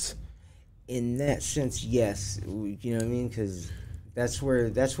sense. In that sense, yes. You know what I mean? Because that's where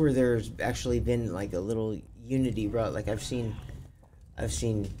there's actually been like a little unity brought. Like I've seen,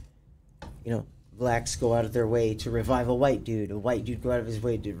 you know, blacks go out of their way to revive a white dude go out of his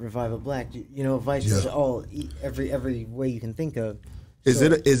way to revive a black dude. You know, vice versa. All every way you can think of.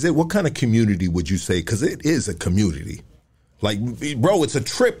 Is it what kind of community would you say? Because it is a community. Like, bro, it's a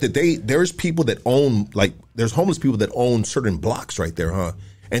trip that there's people that own, like, there's homeless people that own certain blocks right there, huh?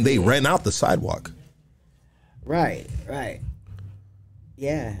 And they rent out the sidewalk. Right.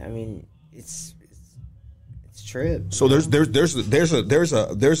 Yeah, I mean, it's trip. So there's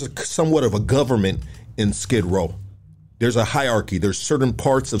a somewhat of a government in Skid Row. There's a hierarchy. There's certain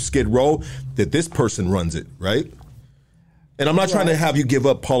parts of Skid Row that this person runs it, right? And I'm not trying to have you give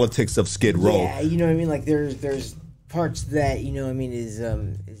up politics of Skid Row. Yeah, you know what I mean? Like there's parts that, you know what I mean, is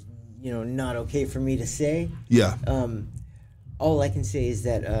you know, not okay for me to say. Yeah. All I can say is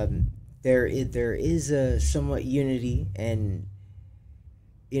that there is a somewhat unity and,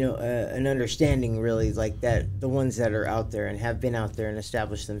 you know, an understanding really, like that the ones that are out there and have been out there and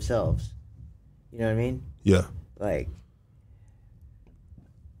established themselves. You know what I mean? Yeah. Like,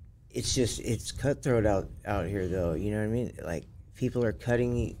 it's cutthroat out here though. You know what I mean? Like people are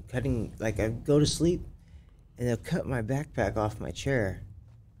cutting. Like I go to sleep, and they'll cut my backpack off my chair,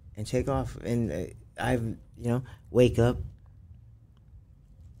 and take off. And I wake up,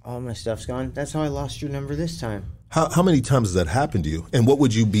 all my stuff's gone. That's how I lost your number this time. How many times has that happened to you? And what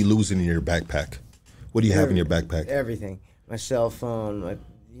would you be losing in your backpack? What do you have in your backpack? Everything. My cell phone,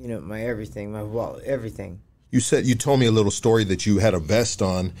 my everything, my wallet, everything. You told me a little story that you had a vest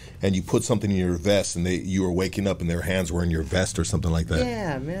on and you put something in your vest and you were waking up and their hands were in your vest or something like that.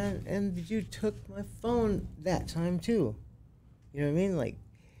 Yeah, man. And the dude took my phone that time too. You know what I mean? Like,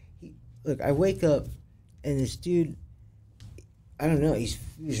 look, I wake up and this dude, I don't know, he's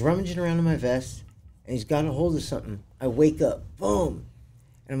rummaging around in my vest and he's got a hold of something. I wake up, boom.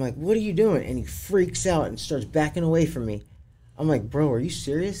 And I'm like, what are you doing? And he freaks out and starts backing away from me. I'm like, bro, are you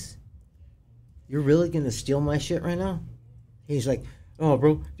serious? You're really going to steal my shit right now? He's like, oh,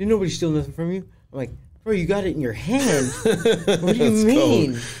 bro, didn't nobody steal nothing from you? I'm like, bro, you got it in your hand. What do you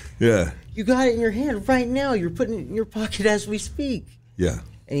mean? Cold. Yeah. You got it in your hand right now. You're putting it in your pocket as we speak. Yeah.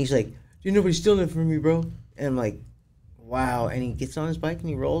 And he's like, didn't nobody steal nothing from me, bro? And I'm like, wow. And he gets on his bike and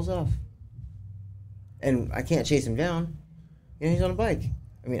he rolls off. And I can't chase him down. He's on a bike.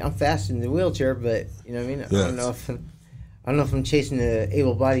 I mean, I'm fast in the wheelchair, but, you know what I mean? Yes. I don't know if I'm chasing an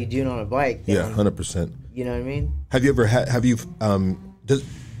able-bodied dude on a bike. Yeah, 100%. You know what I mean? Have you ever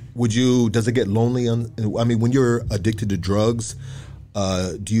does it get lonely when you're addicted to drugs,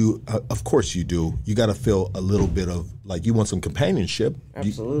 of course you do. You got to feel a little bit of, like, you want some companionship.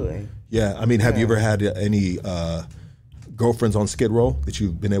 Absolutely. Have you ever had any girlfriends on Skid Row that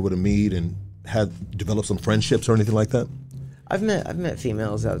you've been able to meet and had developed some friendships or anything like that? I've met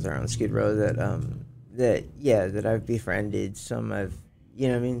females out there on Skid Row that I've befriended. Some I've,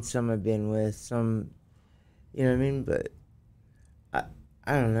 some I've been with, some, but I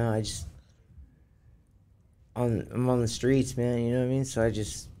don't know. I'm on the streets, man, so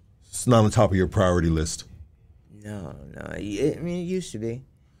It's not on top of your priority list. No. It used to be.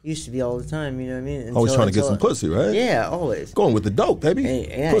 Used to be all the time, Always trying to get some pussy, right? Yeah, always. Going with the dope, baby.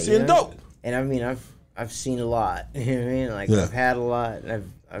 Pussy and dope. And I've seen a lot. You know what I mean? Like, I've had a lot, and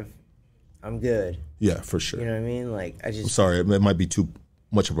I'm good. Yeah, for sure. You know what I mean? Like, I'm sorry, it might be too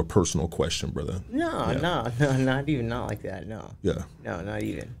much of a personal question, brother. No, not even, not like that. No. Yeah. No, not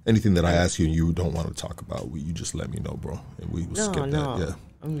even. Anything that I ask you and you don't want to talk about, you just let me know, bro, and we will skip that. Yeah.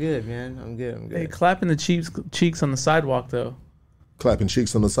 I'm good, man. I'm good. Hey, clapping the cheeks on the sidewalk though. Clapping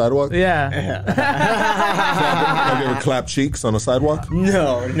cheeks on the sidewalk? Yeah. Have you ever clapped cheeks on the sidewalk?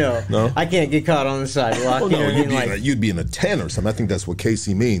 No. I can't get caught on the sidewalk. Well, no, you'd be in a 10 or something. I think that's what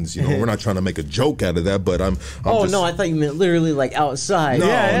Casey means. We're not trying to make a joke out of that, but I'm no, I thought you meant literally like outside.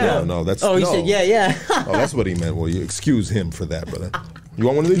 No. That's he said yeah. Oh, that's what he meant. Well, you excuse him for that, brother. You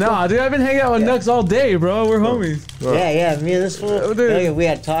want one of these? Nah, dude, I've been hanging out with Nux all day, bro. We're homies. Yeah. Me and this fool. Dude. We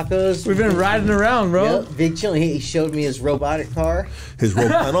had tacos. We've been riding around, bro. Yep, big chilling. He showed me his robotic car.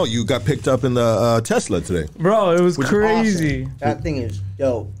 I know you got picked up in the Tesla today, bro. It was crazy. Awesome. That thing is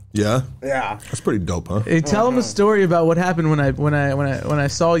dope. Yeah. Yeah. That's pretty dope, huh? Hey, tell him a story about what happened when I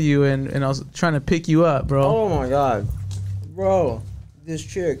saw you and I was trying to pick you up, bro. Oh my god, bro, this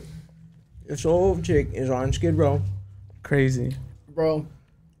old chick is on Skid Row. Crazy, bro.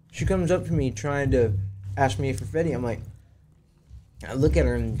 She comes up to me trying to ask me for Fetty. I'm like, I look at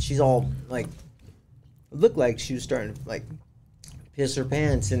her and she's all like, looked like she was starting to like piss her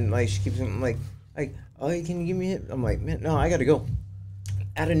pants and like she keeps like, oh, can you give me a hit? I'm like, man, no, I gotta go.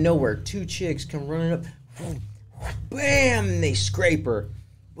 Out of nowhere, two chicks come running up, bam, they scrape her.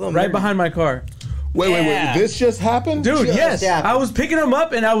 Boom, right behind my car. Wait, this just happened? Dude, yes. I was picking him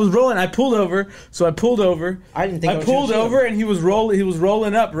up and I was rolling. I pulled over. I pulled over. I pulled over and he was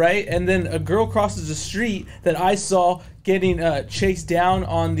rolling up, right? And then a girl crosses the street that I saw getting chased down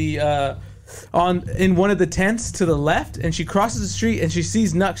on the in one of the tents to the left, and she crosses the street and she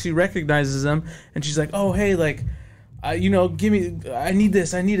sees Nux. She recognizes him and she's like, "Oh, hey, like give me, I need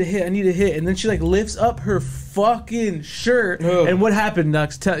this, I need a hit. And then she like lifts up her fucking shirt. Oh. And what happened,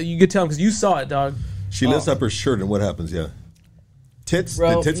 Nux? You could tell him because you saw it, dog. She lifts up her shirt and what happens? Yeah. Tits?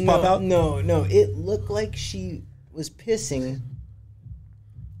 Bro, the tits pop out? No. It looked like she was pissing.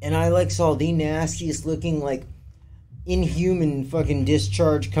 And I like saw the nastiest looking like inhuman fucking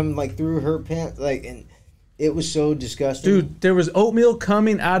discharge come like through her pants. Like, and it was so disgusting. Dude, there was oatmeal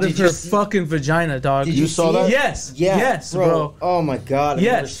coming out of her fucking vagina, dog. Did you saw that? Yes. Yeah, yes, bro. Oh my god, I've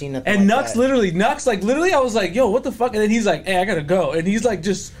never seen nothing and like Nux, that. literally, I was like, yo, what the fuck? And then he's like, hey, I gotta go. And he's like,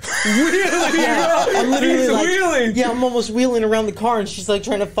 just wheeling, I'm literally he's like, wheeling. Yeah, I'm almost wheeling around the car, and she's like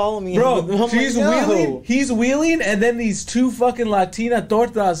trying to follow me. Bro, she's like, no. wheeling. He's wheeling, and then these two fucking Latina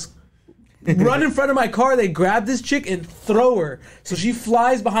tortas run in front of my car. They grab this chick and throw her. So she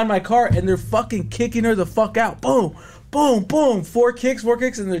flies behind my car, and they're fucking kicking her the fuck out. Boom, boom, boom. Four kicks,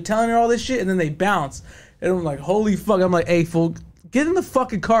 and they're telling her all this shit, and then they bounce. And I'm like, holy fuck. I'm like, hey, fool, get in the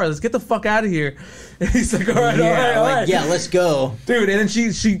fucking car. Let's get the fuck out of here. And he's like, all right, all right. Yeah, let's go. Dude, and then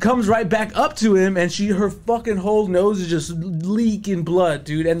she comes right back up to him, and her fucking whole nose is just leaking blood,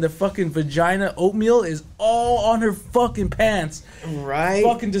 dude. And the fucking vagina oatmeal is all on her fucking pants. Right.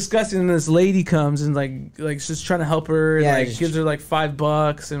 Fucking disgusting. And this lady comes and like just trying to help her, and like gives her like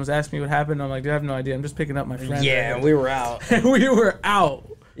 $5 and was asking me what happened. I'm like, dude, I have no idea. I'm just picking up my friend. Yeah, right we were out. we were out.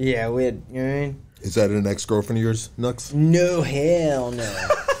 Yeah, we had, you know what I mean? Is that an ex-girlfriend of yours, Nux? No, hell no.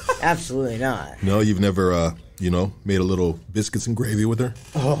 Absolutely not. No, you've never, made a little biscuits and gravy with her?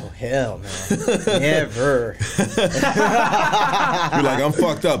 Oh, hell no. Never. You're like, I'm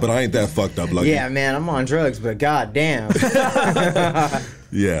fucked up, but I ain't that fucked up. Lucky. Yeah, man, I'm on drugs, but goddamn.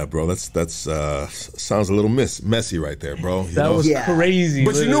 Yeah, bro, that's sounds a little messy right there, bro. That was crazy.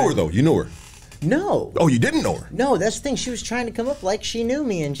 But you knew her, though. You knew her. No. Oh, you didn't know her? No, that's the thing. She was trying to come up like she knew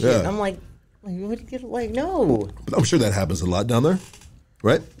me and shit. Yeah. And I'm like, what do you get? Like, no. But I'm sure that happens a lot down there,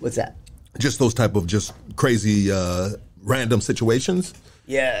 right? What's that? Just those type of just crazy, random situations.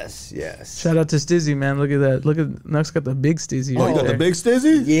 Yes. Shout out to Stizzy, man. Look at that. Look at Nux got the big Stizzy. Oh, you got the big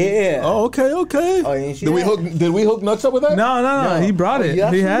Stizzy? Yeah. Oh, okay. Oh, you didn't see that? Did we hook Nuts up with that? No. He brought it.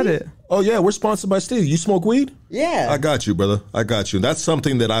 He had it. Oh yeah, we're sponsored by Stizzy. You smoke weed? Yeah. I got you, brother. I got you. That's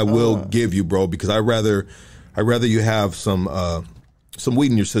something that I will give you, bro, because I rather you have some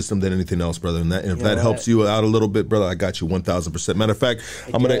weed in your system than anything else, brother. And if that helps you out a little bit, brother, I got you 1,000%. Matter of fact,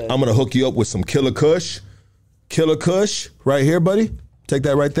 I'm gonna hook you up with some Killer Kush right here, buddy. Take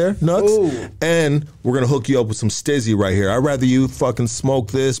that right there, Nux. Ooh. And we're gonna hook you up with some Stizzy right here. I'd rather you fucking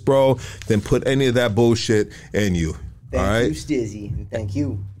smoke this, bro, than put any of that bullshit in you. Thank all right? you, Stizzy. Thank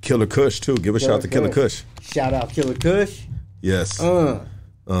you. Killer Kush too. Give a shout out to Killer Kush. Shout out Killer Kush. Yes. Yes,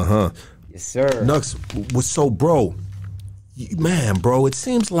 sir. Nux was so, bro. Man, bro, it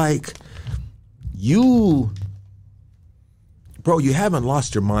seems like you haven't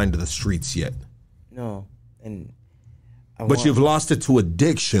lost your mind to the streets yet. No, and but you've lost it to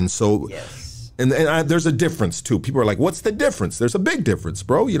addiction. So, yes. And there's a difference too. People are like, "What's the difference?" There's a big difference,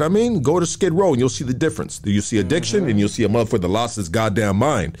 bro. You know what I mean? Go to Skid Row and you'll see the difference. You see addiction and you'll see a motherfucker that lost his goddamn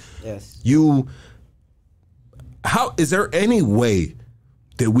mind. Yes. How is there any way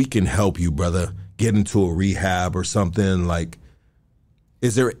that we can help you, brother, get into a rehab or something? Like,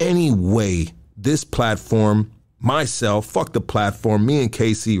 is there any way this platform, myself, fuck the platform, me and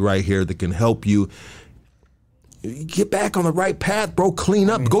Casey right here, that can help you get back on the right path, bro? Clean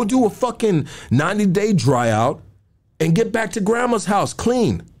up. Go do a fucking 90-day dry out and get back to grandma's house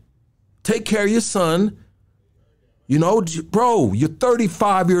clean. Take care of your son. You know, bro, you're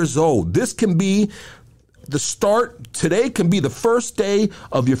 35 years old. This can be the start. Today can be the first day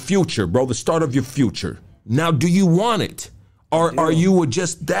of your future, bro, the start of your future. Now, do you want it? Or are you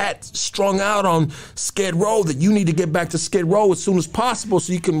just that strung out on Skid Row that you need to get back to Skid Row as soon as possible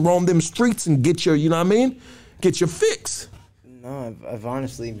so you can roam them streets and get your, you know what I mean? Get your fix. No, I've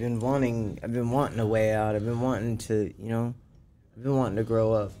honestly been wanting a way out. I've been wanting to, I've been wanting to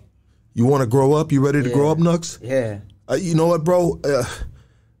grow up. You want to grow up? You ready to grow up, Nux? Yeah. You know what, bro?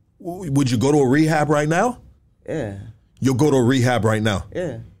 Would you go to a rehab right now? Yeah. You'll go to a rehab right now?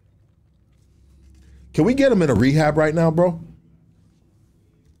 Yeah. Can we get him in a rehab right now, bro?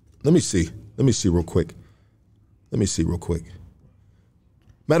 Let me see real quick.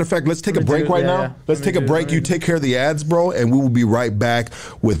 Matter of fact, let's take a break right now. Let's take a break. You take care of the ads, bro, and we will be right back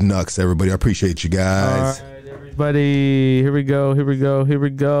with Nux, everybody. I appreciate you guys. All right, everybody. Here we go.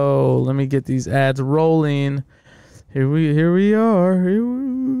 Let me get these ads rolling. Here we are.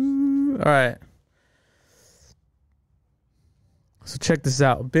 All right. So check this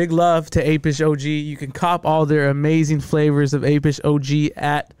out. Big love to Apish OG. You can cop all their amazing flavors of Apish OG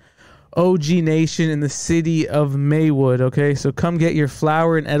at OG Nation in the city of Maywood, okay? So come get your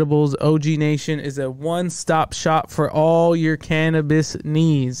flower and edibles. OG Nation is a one-stop shop for all your cannabis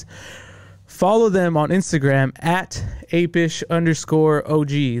needs. Follow them on Instagram at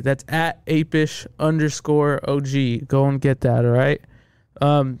apish_OG. That's at apish_OG. Go and get that, all right?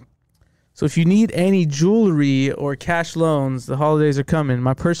 So if you need any jewelry or cash loans, the holidays are coming.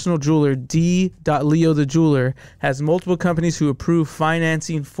 My personal jeweler, D.Leo the Jeweler, has multiple companies who approve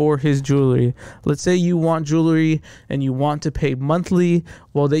financing for his jewelry. Let's say you want jewelry and you want to pay monthly.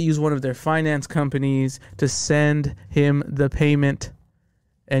 Well, they use one of their finance companies to send him the payment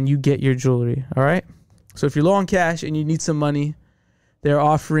and you get your jewelry, all right? So if you're low on cash and you need some money, they're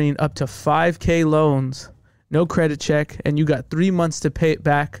offering up to $5,000 loans, no credit check, and you got 3 months to pay it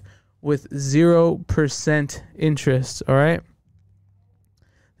back with 0% interest, all right?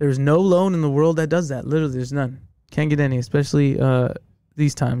 There's no loan in the world that does that. Literally, there's none. Can't get any, especially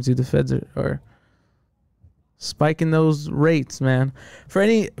these times, dude. The feds are Spiking those rates, man. For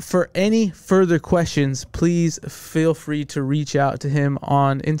any further questions, please feel free to reach out to him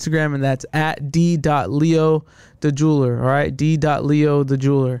on Instagram, and that's at d.leo the jeweler. All right, d.leo the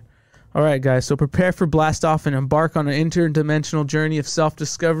jeweler. All right, guys. So prepare for blast off and embark on an interdimensional journey of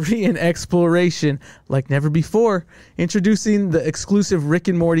self-discovery and exploration like never before. Introducing the exclusive Rick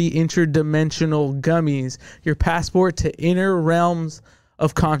and Morty interdimensional gummies, your passport to inner realms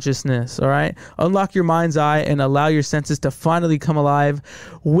of consciousness. All right, unlock your mind's eye and allow your senses to finally come alive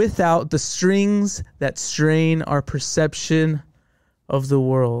without the strings that strain our perception of the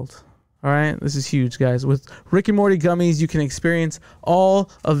world. All right, this is huge, guys. With Rick and Morty gummies, you can experience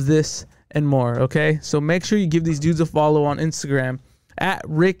all of this and more. Okay, so make sure you give these dudes a follow on Instagram at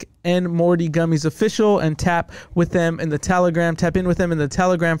Rick and Morty Gummies Official, and tap with them in the Telegram. Tap in with them in the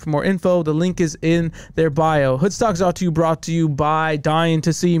Telegram for more info. The link is in their bio. Hoodstocks brought to you by Dying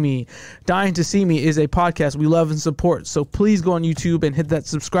to See Me. Dying to See Me is a podcast we love and support, so please go on YouTube and hit that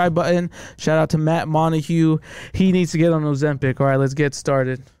subscribe button. Shout out to Matt Montague. He needs to get on Ozempic. All right, let's get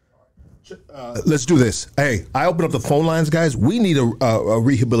started. Let's do this. Hey, I open up the phone lines, guys. We need a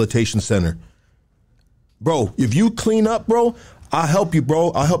rehabilitation center. Bro, if you clean up, bro, I'll help you,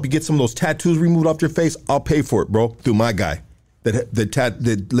 bro. I'll help you get some of those tattoos removed off your face. I'll pay for it, bro, through my guy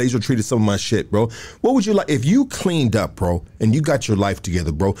that laser treated some of my shit, bro. What would you like if you cleaned up, bro, and you got your life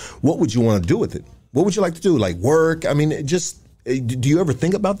together, bro? What would you want to do with it? What would you like to do? Like work? I mean, just do you ever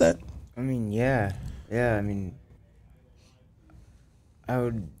think about that? I mean, yeah. I mean, I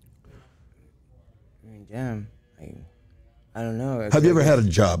would. I mean, damn. I don't know. Have you ever had a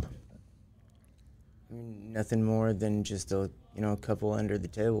job? I mean, nothing more than just a couple under the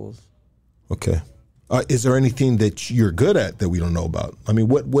tables. Okay. Is there anything that you're good at that we don't know about? I mean,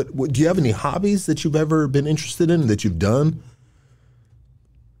 what do you have any hobbies that you've ever been interested in that you've done?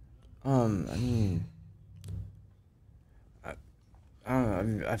 I mean, I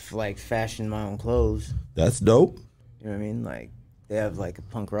don't know. I've like fashioned my own clothes. That's dope. You know what I mean? Like they have like a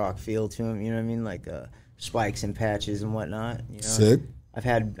punk rock feel to them. You know what I mean? Like spikes and patches and whatnot. You know? Sick. I've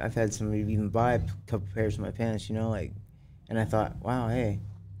had somebody even buy a couple pairs of my pants. Like. And I thought, wow, hey,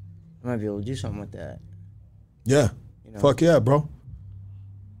 I might be able to do something with that. Yeah. Fuck yeah, bro.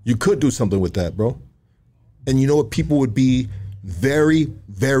 You could do something with that, bro. And you know what? People would be very,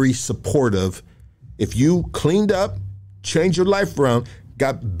 very supportive if you cleaned up, changed your life around,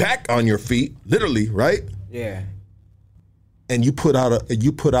 got back on your feet, literally, right? Yeah. And you put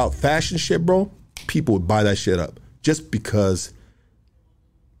out fashion shit, bro. People would buy that shit up just because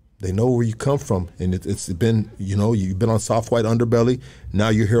they know where you come from, and it's been, you've been on Soft White Underbelly. Now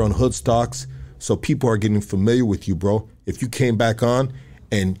you're here on Hoodstocks, so people are getting familiar with you, bro. If you came back on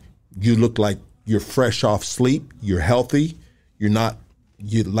and you look like you're fresh off sleep, you're healthy,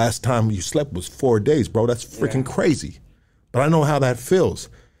 last time you slept was 4 days, bro. That's freaking crazy. But I know how that feels.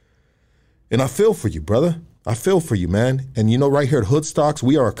 And I feel for you, brother. I feel for you, man. And right here at Hoodstocks,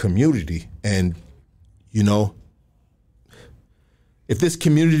 we are a community, and if this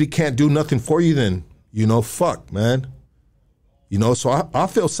community can't do nothing for you, then, fuck, man. So I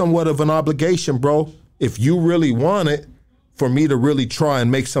feel somewhat of an obligation, bro, if you really want it, for me to really try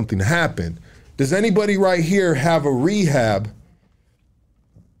and make something happen. Does anybody right here have a rehab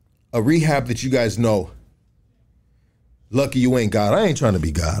that you guys know? Lucky you ain't God. I ain't trying to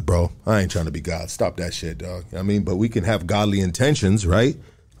be God, bro. I ain't trying to be God. Stop that shit, dog. I mean, but we can have godly intentions, right?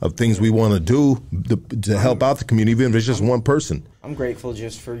 Of things we want to do to help out the community, even if it's just one person. I'm grateful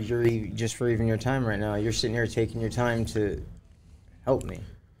just for even your time right now. You're sitting here taking your time to help me,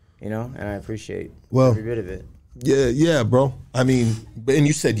 and I appreciate every bit of it. Yeah, bro. I mean, and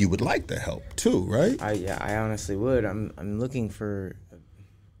you said you would like the help too, right? I honestly would. I'm looking for.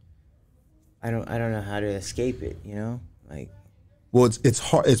 I don't know how to escape it, like. Well, it's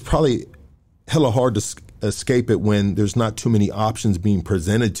hard. It's probably hella hard to escape it when there's not too many options being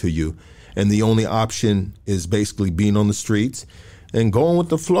presented to you, and the only option is basically being on the streets and going with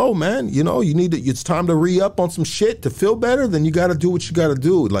the flow, man. You need to. It's time to re-up on some shit to feel better. Then you got to do what you got to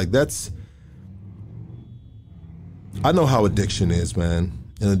do. Like that's. I know how addiction is, man,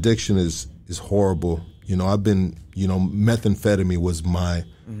 and addiction is horrible. I've been. Methamphetamine was my.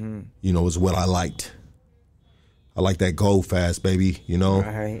 Was what I liked. I like that go fast, baby.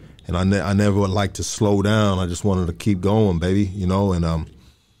 Right. And I never would like to slow down. I just wanted to keep going, baby.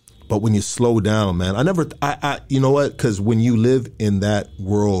 But when you slow down, man, you know what? Because when you live in that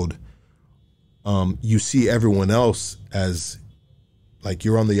world, you see everyone else as like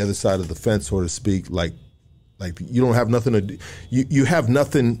you're on the other side of the fence, so to speak. Like you don't have nothing to do. You have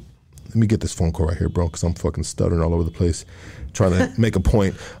nothing. Let me get this phone call right here, bro, because I'm fucking stuttering all over the place, trying to make a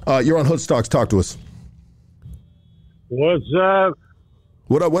point. You're on Hoodstocks. Talk to us. What's up?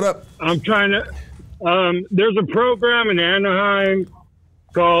 What up? What up? I'm trying to. There's a program in Anaheim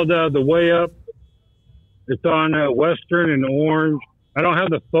called The Way Up. It's on Western and Orange. I don't have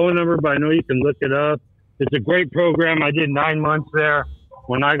the phone number, but I know you can look it up. It's a great program. I did 9 months there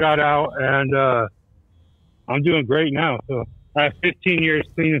when I got out, and I'm doing great now. So I have 15 years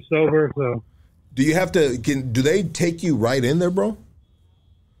clean and sober. So do you have to? Do they take you right in there, bro?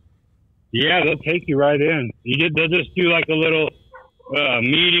 Yeah, they'll take you right in. They'll just do like a little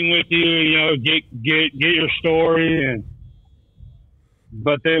meeting with you. You know, get your story,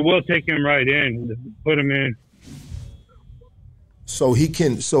 but they will take him right in, put him in. So he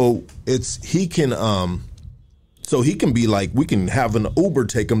can. So he can be like, we can have an Uber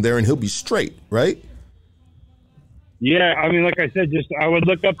take him there, and he'll be straight, right? Yeah, I mean, like I said, I would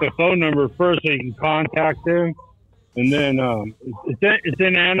look up the phone number first so you can contact him. And then it's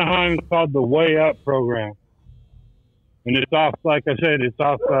in Anaheim. It's called the Way Up program, and it's off. Like I said, it's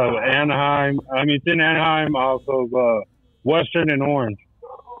off Anaheim. I mean, it's in Anaheim, off of Western and Orange.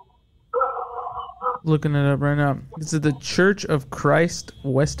 Looking it up right now. Is it the Church of Christ,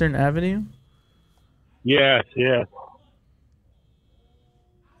 Western Avenue? Yes, yes.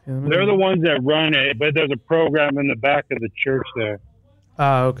 They're the ones that run it, but there's a program in the back of the church there.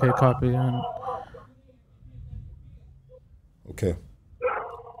 Ah, okay, copy. Okay.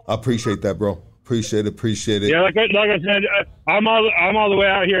 I appreciate that, bro. Appreciate it. Yeah, like I said, I'm all the way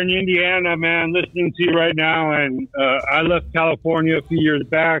out here in Indiana, man, listening to you right now. And I left California a few years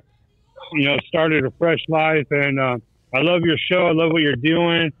back, you know, started a fresh life. And I love your show. I love what you're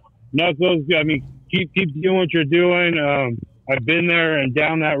doing. Knuckles, I mean, keep doing what you're doing. I've been there and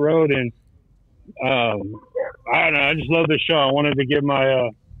down that road. And I don't know, I just love the show. I wanted to give my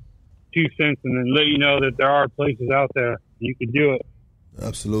 2 cents and then let you know that there are places out there. You can do it.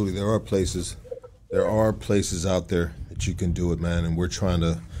 Absolutely. There are places out there that you can do it, man. And we're trying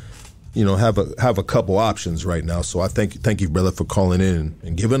to, you know, have a couple options right now. So I thank you, brother, for calling in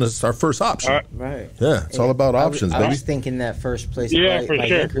and giving us our first option. Right. Yeah, it's all about options, baby. I was thinking that first place. Yeah, by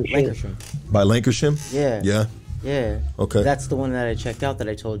sure. Lancashire. By Lancashire? Yeah. Yeah. Okay. That's the one that I checked out that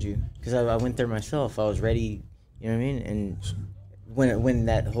I told you. Because I went there myself. I was ready, you know what I mean? And when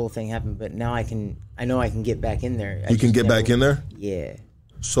that whole thing happened, but now I know I can get back in there. You can get back in there? Yeah.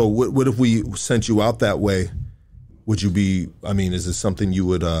 So what if we sent you out that way? Would you be, I mean, is this something you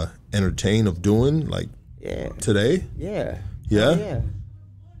would entertain of doing, like today? Yeah. Yeah? Oh, yeah.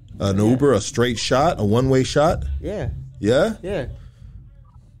 An Uber, a straight shot, a one-way shot? Yeah. Yeah? Yeah.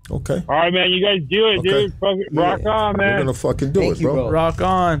 Okay. All right, man. You guys do it, dude. Fucking rock on, man. We're going to fucking do it, bro. Rock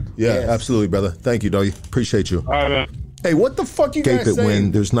on. Yeah, absolutely, brother. Thank you, doggy. Appreciate you. All right, man. Hey, what the fuck you guys saying?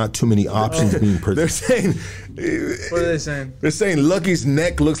 When there's not too many options being presented. They're saying... What are they saying? They're saying Lucky's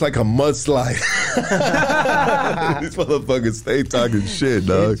neck looks like a mudslide. These motherfuckers stay talking shit,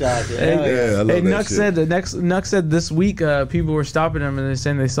 dog. Hey, I love Nuck that shit. Nuck said this week people were stopping him and they're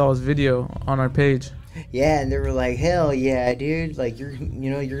saying they saw his video on our page. Yeah, and they were like, "Hell yeah, dude! Like you're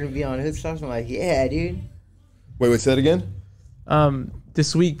gonna be on Hood Stocks." I'm like, "Yeah, dude." Wait, say it again.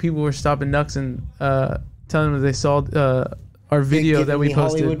 This week people were stopping Nucks and telling them they saw our video that we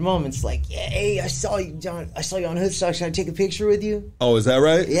posted. Hollywood moments, like, yeah, hey, I saw you, John. I saw you on Hood Stocks. Can I take a picture with you? Oh, is that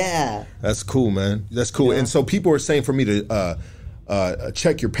right? Yeah. That's cool, man. That's cool. Yeah. And so people are saying for me to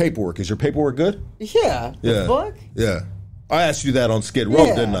check your paperwork. Is your paperwork good? Yeah. The fuck? Yeah. I asked you that on Skid Row,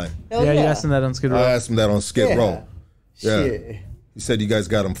 didn't I? Yeah, you asked him that on Skid Row. I asked him that on Skid Row. Yeah. Shit. He said you guys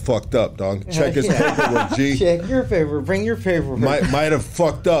got him fucked up, dog. Check his paperwork, G. Check your paperwork. Bring your paperwork. Might have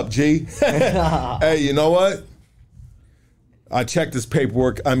fucked up, G. Hey, you know what? I checked his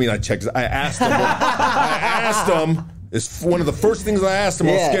paperwork. I asked him. It's one of the first things I asked him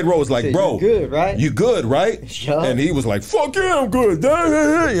on Skid Row was like, bro, you good, right? You good, right? Sure. And he was like, fuck yeah, I'm good. You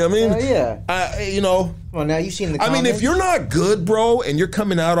know what I mean? Yeah. Well, now you've seen the comments. I mean, if you're not good, bro, and you're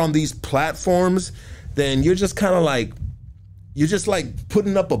coming out on these platforms, then you're just kind of like, you're just like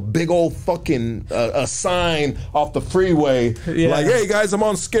putting up a big old fucking a sign off the freeway. Yeah. Like, hey guys, I'm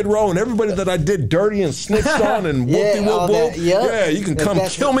on Skid Row, and everybody that I did dirty and snitched on and whoop-de-whoop-whoop, yeah, you can come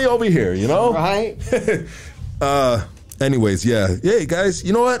kill me over here, you know? Right. Anyways, yeah. Hey guys,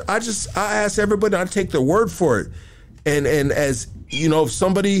 you know what? I ask everybody, I take their word for it. And as, you know, if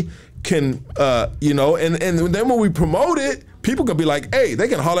somebody can, you know, and then when we promote it, people can be like, hey, they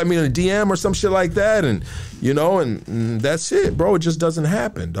can holler at me in a DM or some shit like that, and you know, and that's it, bro. It just doesn't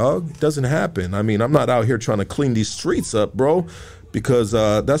happen, dog. It doesn't happen. I mean, I'm not out here trying to clean these streets up, bro, because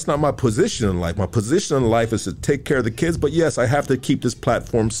that's not my position in life. My position in life is to take care of the kids, but yes, I have to keep this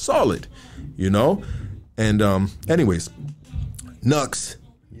platform solid, you know? And anyways, Nux,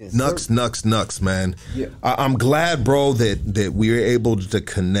 Yes, Nux, man. Yeah. I'm glad, bro, that we were able to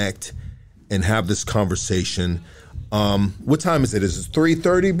connect and have this conversation. What time is it? Is it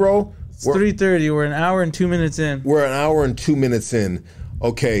 3:30, bro? It's 3:30. We're an hour and 2 minutes in. We're an hour and 2 minutes in.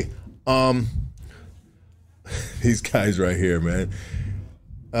 Okay. These guys right here, man.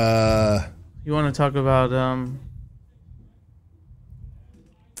 You want to talk about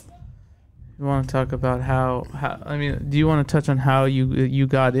You want to talk about how I mean, do you want to touch on how you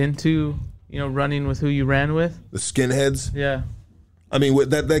got into, running with who you ran with? The skinheads? Yeah. I mean,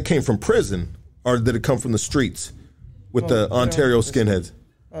 that came from prison, or did it come from the streets with the Ontario skinheads?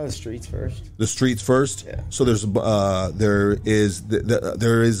 Oh, the streets first. The streets first? Yeah. So there is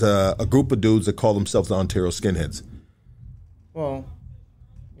a group of dudes that call themselves the Ontario skinheads. Well,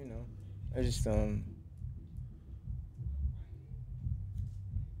 I just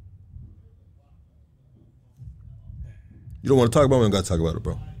You don't want to talk about it? We don't got to talk about it,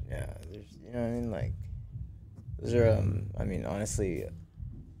 bro. Yeah, there's, what I mean, like, those are, I mean, honestly,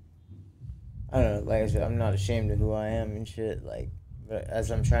 I don't know, like I said, I'm not ashamed of who I am and shit, like, but as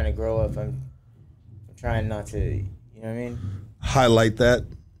I'm trying to grow up, I'm trying not to, you know what I mean? Highlight that,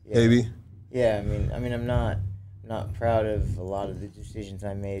 Yeah. maybe. Yeah, I mean, I'm not proud of a lot of the decisions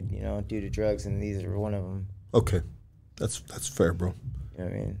I made, due to drugs, and these are one of them. Okay. That's fair, bro. You know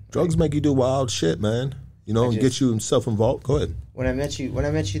what I mean? Drugs make you do wild shit, man. And get you self-involved. Go ahead. When I met you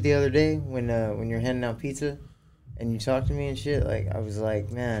the other day, when you're handing out pizza, and you talked to me and shit, like, I was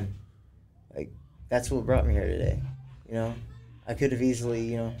like, man, like, that's what brought me here today. I could have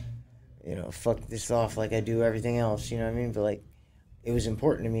easily, fucked this off like I do everything else. You know what I mean? But like, it was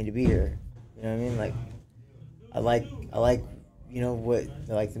important to me to be here. You know what I mean? Like, I like, what,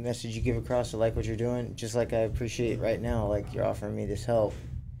 like, the message you give across. I like what you're doing. Just like I appreciate right now, like, you're offering me this help.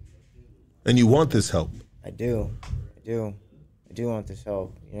 And you want this help. I do want this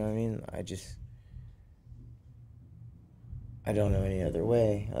help. You know what I mean? I don't know any other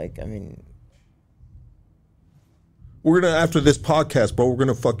way. Like, I mean, we're gonna, after this podcast, bro, we're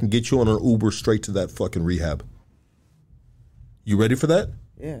gonna fucking get you on an Uber straight to that fucking rehab. You ready for that?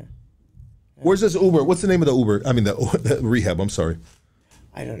 Yeah. Where's this Uber? What's the name of the Uber? I mean, the rehab. I'm sorry.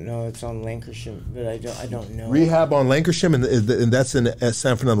 I don't know. It's on Lancashire, but I don't know. Rehab on Lancashire, and that's in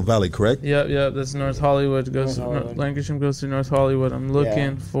San Fernando Valley, correct? Yep. That's North Hollywood. Lancashire goes to North Hollywood. I'm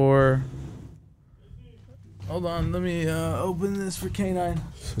looking for. Hold on, let me open this for K9.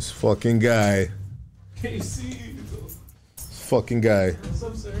 This fucking guy. KC. This fucking guy. What's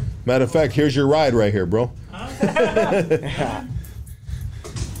up, sir? Matter of fact, here's your ride right here, bro.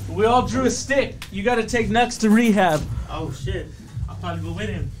 We all drew a stick. You got to take Nux to rehab. Oh shit. I'll probably go with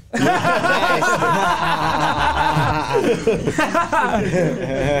him.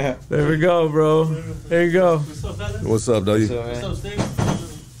 There we go, bro. There you go. What's up, fellas? What's up, doggy? What's up, Stick?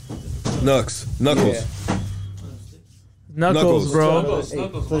 Knuckles. Yeah. Knuckles, bro. Knuckles, Hey,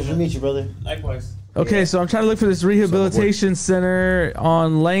 Knuckles, pleasure to meet you, brother. Likewise. Okay, so I'm trying to look for this rehabilitation center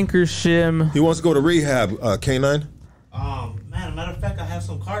on Lancashire. He wants to go to rehab, K9. Man, a matter of fact, I have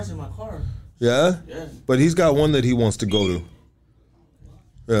some cards in my car. Yeah? Yeah. But he's got one that he wants to go to.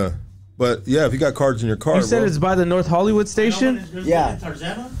 Yeah. But, yeah, if you got cards in your car, You said bro. it's by the North Hollywood station? Yeah.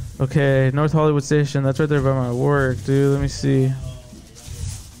 Tarzana? Okay, North Hollywood station. That's right there by my work, dude. Let me see.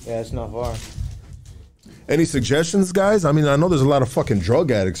 Yeah, it's not far. Any suggestions, guys? I mean, I know there's a lot of fucking drug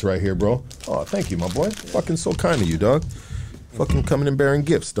addicts right here, bro. Oh, thank you, my boy. Fucking so kind of you, dog. Fucking coming and bearing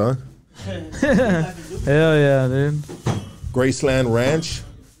gifts, dog. Hell yeah, dude. Graceland Ranch.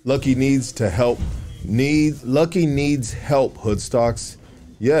 Lucky needs help, Hoodstocks.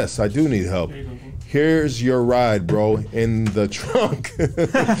 Yes, I do need help. Here's your ride, bro, in the trunk.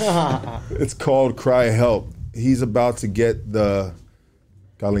 It's called Cry Help. He's about to get the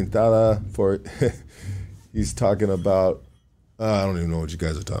calentada for it. He's talking about, I don't even know what you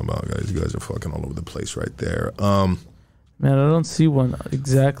guys are talking about, guys. You guys are fucking all over the place right there. Man, I don't see one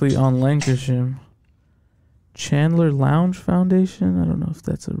exactly on Lancashire. Chandler Lounge Foundation? I don't know if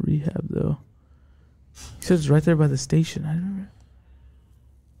that's a rehab, though. He said it's right there by the station. I remember.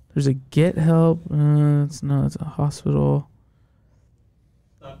 There's a Get Help. It's a hospital.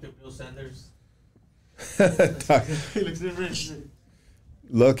 Dr. Bill Sanders. He looks different.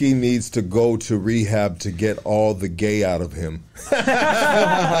 Lucky needs to go to rehab to get all the gay out of him.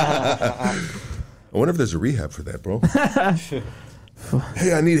 I wonder if there's a rehab for that, bro.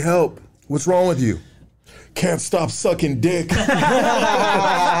 Hey, I need help. What's wrong with you? Can't stop sucking dick.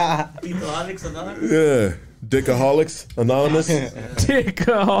 Alcoholics Anonymous? Yeah. Dickaholics Anonymous.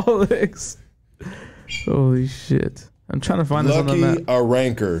 Dickaholics. Holy shit. I'm trying to find this on the Lucky map. a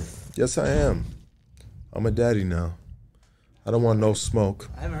ranker. Yes, I am. I'm a daddy now. I don't want no smoke.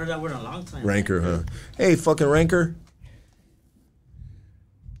 I haven't heard that word in a long time. Rancor, huh? Hey, fucking Rancor.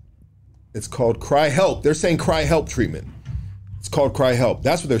 It's called Cry Help. They're saying Cry Help treatment. It's called Cry Help.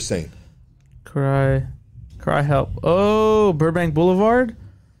 That's what they're saying. Cry Help. Oh, Burbank Boulevard?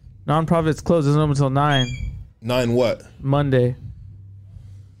 Non-profit's closed. Doesn't open until 9. 9 what? Monday.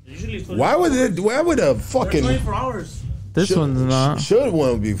 Usually Why would a fucking... 24 hours. This one's not. Should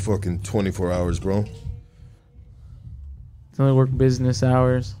one be fucking 24 hours, bro? It's only work business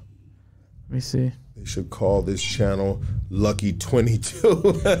hours. Let me see. They should call this channel Lucky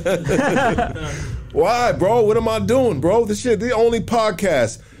 22. Why, bro? What am I doing, bro? This shit, the only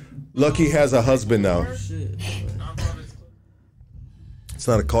podcast. Lucky has a husband now. It's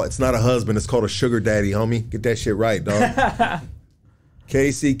not a husband. It's called a sugar daddy, homie. Get that shit right, dog.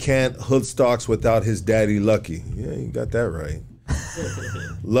 Casey can't hood stocks without his daddy Lucky. Yeah, you got that right.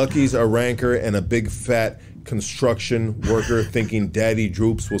 Lucky's a Rancor and a big fat construction worker thinking Daddy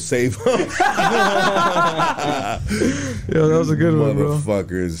Droops will save him. Yo, that was a good one, bro.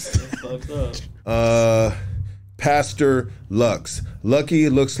 Motherfuckers. Pastor Lux. Lucky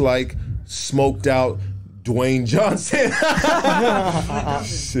looks like smoked out Dwayne Johnson.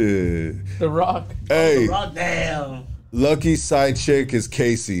 Shit. The Rock. Hey. The Rock, damn. Lucky's side chick is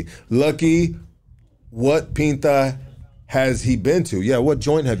Casey. Lucky, what pinta has he been to? Yeah, what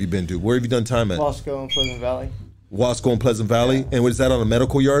joint have you been to? Where have you done time at? Wasco in Pleasant Valley. Wasco in Pleasant Valley? Yeah. And what is that, on a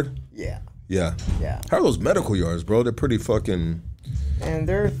medical yard? Yeah. Yeah. Yeah. How are those medical yards, bro? They're pretty fucking... And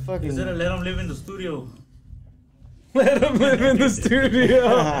they're fucking... Instead of let him live in the studio. Let him live in the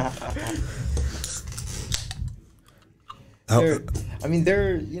studio.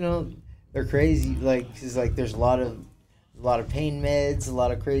 They're crazy. Like, cause like there's a lot of pain meds, a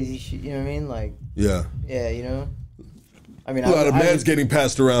lot of crazy shit. You know what I mean? Like, yeah, you know. I mean, a lot of meds getting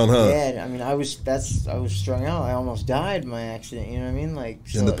passed around, huh? Yeah, I mean, I was strung out. I almost died in my accident. You know what I mean? Like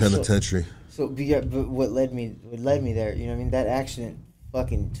in the penitentiary. But what led me there? You know what I mean? That accident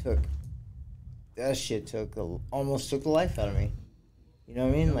fucking almost took the life out of me. You know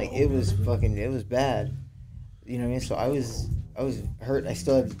what I mean? Like it was bad. You know what I mean? So I was hurt. I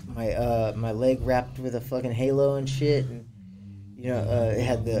still had my leg wrapped with a fucking halo and shit, and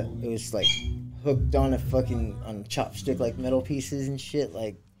it was like hooked on a chopstick, like metal pieces and shit,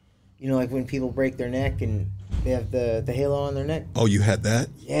 like like when people break their neck and they have the halo on their neck. Oh, you had that?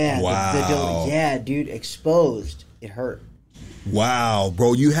 Yeah. Wow. Yeah, dude, exposed. It hurt. Wow,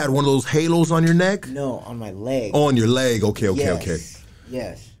 bro, you had one of those halos on your neck? No, on my leg. Oh, on your leg. Okay.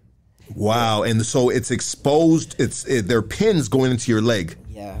 Yes. Wow, and so it's exposed. They're pins going into your leg.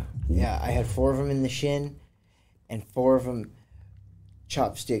 Yeah. I had 4 of them in the shin, and 4 of them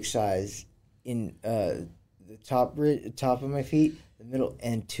chopstick size in the top of my feet, the middle,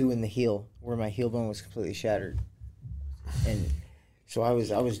 and 2 in the heel, where my heel bone was completely shattered. And so I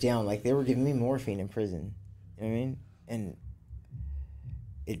was down. Like they were giving me morphine in prison. You know what I mean? And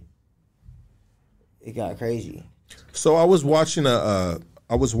it got crazy. So I was watching something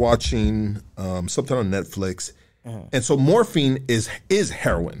on Netflix, and so morphine is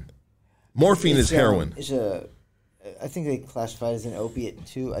heroin. Morphine is heroin. I think they classify it as an opiate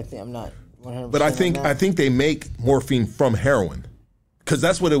too. I'm not 100%. But I think they make morphine from heroin, because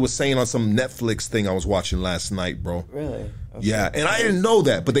that's what it was saying on some Netflix thing I was watching last night, bro. Really? Okay. Yeah, and I didn't know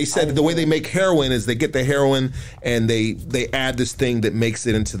that, but they said that the way they make heroin is they get the heroin and they add this thing that makes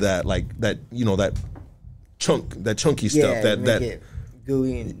it into that chunky stuff that it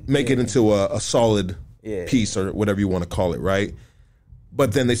gooey and make it into a solid piece or whatever you want to call it, right?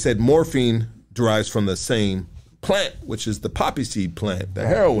 But then they said morphine derives from the same plant, which is the poppy seed plant, the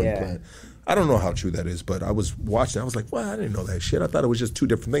heroin plant. I don't know how true that is, but I was watching. I was like, well, I didn't know that shit. I thought it was just 2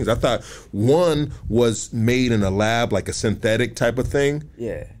 different things. I thought one was made in a lab, like a synthetic type of thing.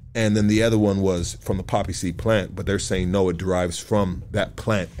 Yeah. And then the other one was from the poppy seed plant. But they're saying, no, it derives from that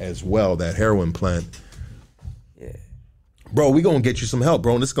plant as well, that heroin plant. Yeah. Bro, we going to get you some help,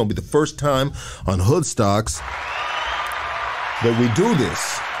 bro. And this is going to be the first time on Hood Stocks that we do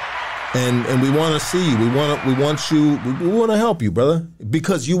this. And we want to see you. We want to help you, brother,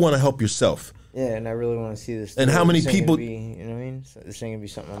 because you want to help yourself. Yeah, and I really want to see this. And how many people? You know what I mean? So this ain't gonna be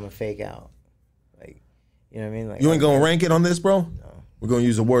something I'm gonna fake out. Like, you know what I mean? Like, you ain't gonna rank it on this, bro? No. We're gonna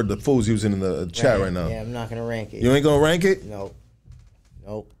use a word the fool's using in the chat right now. Yeah, I'm not gonna rank it. You ain't gonna rank it? Nope.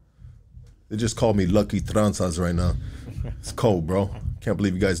 They just called me Lucky Tranzas right now. It's cold, bro. Can't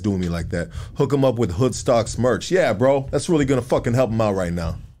believe you guys doing me like that. Hook them up with Hood Stocks merch. Yeah, bro. That's really gonna fucking help them out right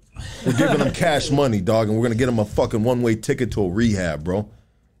now. We're giving them cash money, dog, and we're going to get them a fucking one-way ticket to a rehab, bro.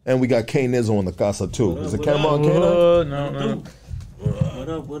 And we got K-Nizzo on the casa, too. Is the camera on K9? No.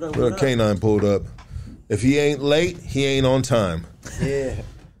 What up? K9 pulled up. If he ain't late, he ain't on time. Yeah.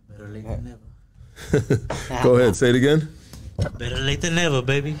 Better late than never. Go ahead, say it again. Better late than never,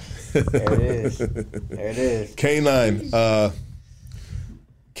 baby. There it is. There it is.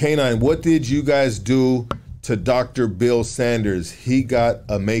 K9, what did you guys do to Dr. Bill Sanders? He got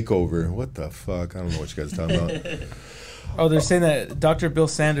a makeover. What the fuck? I don't know what you guys are talking about. Oh, they're saying that Dr. Bill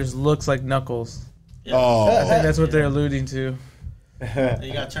Sanders looks like Knuckles. Yeah. Oh, I think that's what they're alluding to.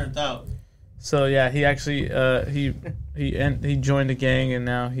 He got turned out. So yeah, he actually he joined a gang and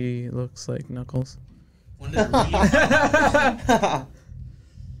now he looks like Knuckles. When did it really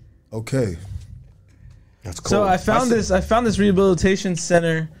okay. That's cool. So I found this rehabilitation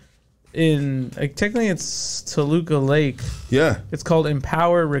center in technically it's Toluca Lake. Yeah. It's called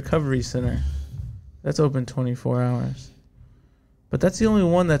Empower Recovery Center. That's open 24 hours. But that's the only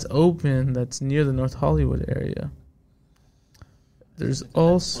one that's open that's near the North Hollywood area. There's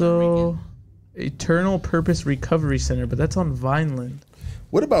also Eternal Purpose Recovery Center, but that's on Vineland.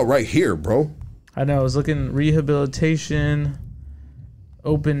 What about right here, bro? I know, I was looking rehabilitation,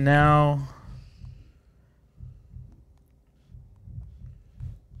 open now.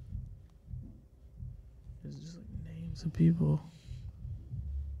 There's just like names of people.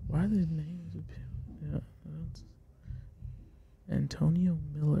 Why are there names of people? Yeah, that's Antonio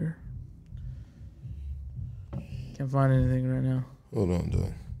Miller. Can't find anything right now. Hold on,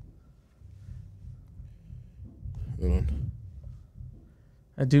 dude. Hold on.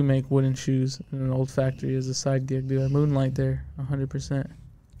 I do make wooden shoes in an old factory as a side gig, dude. I moonlight there 100%. You're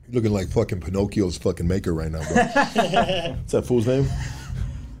looking like fucking Pinocchio's fucking maker right now, bro. What's that fool's name?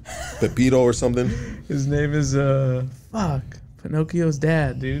 Pepito or something? His name is, Pinocchio's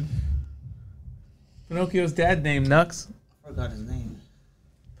dad, dude. Pinocchio's dad named Nux. I forgot his name.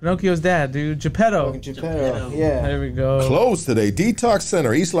 Pinocchio's dad, dude. Geppetto. Geppetto. Yeah. There we go. Closed today. Detox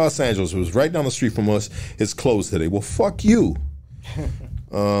Center, East Los Angeles. It was right down the street from us. It's closed today. Well, fuck you.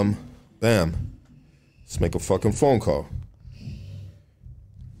 Bam. Let's make a fucking phone call.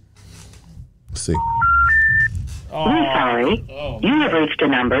 Let's see. We're sorry. You have reached a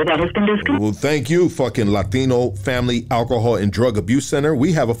number that has been disconnected. Well, thank you, fucking Latino Family Alcohol and Drug Abuse Center.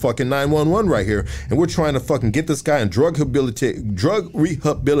 We have a fucking 911 right here, and we're trying to fucking get this guy and drug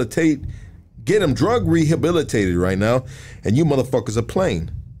rehabilitate, get him drug rehabilitated right now, and you motherfuckers are playing.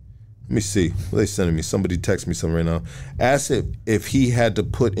 Let me see. What are they sending me? Somebody text me something right now. Ask if he had to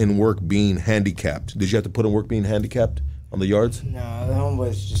put in work being handicapped. Did you have to put in work being handicapped on the yards? No, the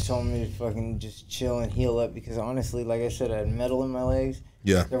homeboys just told me to fucking just chill and heal up because honestly, like I said, I had metal in my legs.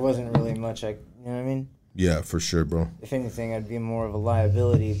 Yeah. There wasn't really much you know what I mean? Yeah, for sure, bro. If anything, I'd be more of a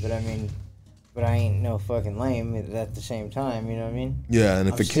liability, but I ain't no fucking lame at the same time, you know what I mean? Yeah, and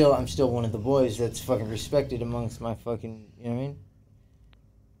if I'm still one of the boys that's fucking respected amongst my fucking, you know what I mean?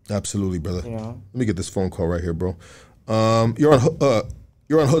 Absolutely, brother. You know? Let me get this phone call right here, bro. You're on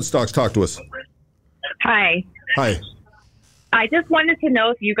Hoodstocks. Talk to us. Hi. Hi. I just wanted to know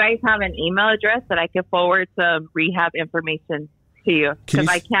if you guys have an email address that I could forward some rehab information to you. Because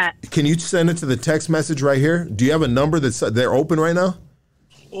I can't. Can you send it to the text message right here? Do you have a number they're open right now?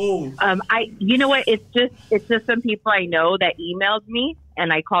 Oh. You know what? It's just some people I know that emailed me,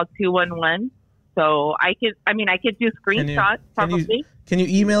 and I called 211. So I could do screenshots probably. Can you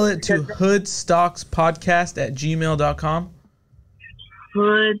email it to hoodstockspodcast@gmail.com?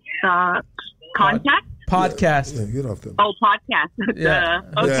 Hoodstock contact? Podcast. Yeah, get off that. Oh, podcast. Yeah.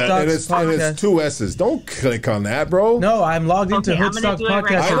 Yeah, and it's two S's. Don't click on that, bro. No, I'm logged into Hoodstocks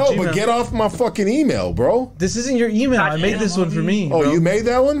Podcast. I know, but get off my fucking email, bro. This isn't your email. I made this one for me. Oh, bro. you made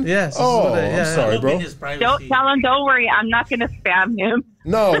that one? Yes. I'm sorry, bro. Don't tell him. Don't worry. I'm not going to spam him.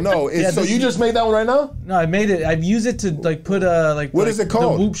 No. So you just made that one right now? No, I made it. I've used it to put What is it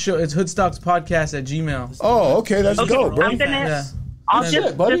called? The Whoop Show. It's Hoodstockspodcast@gmail. Oh, okay, that's dope, bro. I'm gonna. Yeah. I'll Shit,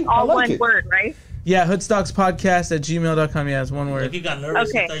 just buddy. I all like one it. word, right? Yeah, hoodstockspodcast@gmail.com. Yeah, it's one word. Like you got nervous.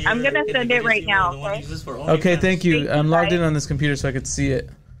 Okay, I'm gonna send it right now. Okay, thank you. I'm logged in on this computer so I could see it.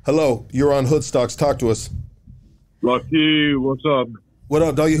 Hello, you're on Hoodstocks. Talk to us. Lucky, what's up? What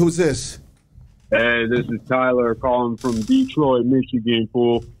up, doggy? Who's this? Hey, this is Tyler calling from Detroit, Michigan,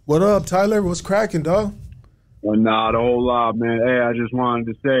 fool. What up, Tyler? What's cracking, dog? Well, not a whole lot, man. Hey, I just wanted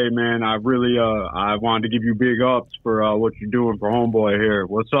to say, man, I really, I wanted to give you big ups for what you're doing for homeboy here.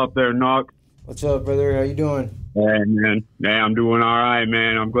 What's up there, Nuck? What's up, brother? How you doing? Hey, man. Hey, I'm doing all right,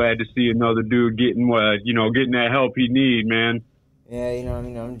 man. I'm glad to see another dude getting getting that help he need, man. Yeah,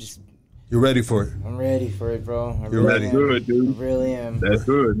 You're ready for it. I'm ready for it, bro. You're ready. That's good, dude. I really am. That's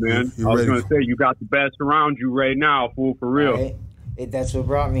good, man. You're I was ready going to say, you got the best around you right now, fool, for real. Right? That's what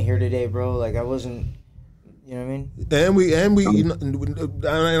brought me here today, bro. Like, I wasn't You know what I mean? And we, you know, and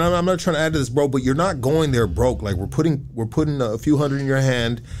I'm not trying to add to this, bro, but you're not going there broke. Like we're putting a few hundred in your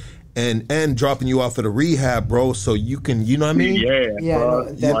hand, and dropping you off at a rehab, bro, so you can, you know what I mean? Yeah,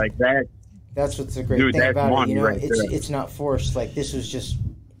 bro, no, like that. That's what's the great thing about it. You know, it's not forced. Like this was just,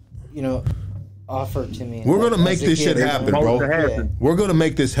 you know, offered to me. We're gonna make this shit happen, bro. Yeah. We're gonna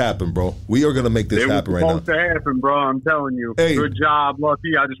make this happen, bro. We are gonna make this happen right now. It's supposed to happen, bro. I'm telling you. Hey. Good job,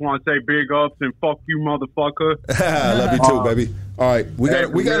 Lucky. I just want to say big ups and fuck you, motherfucker. Love you too, baby. All right, we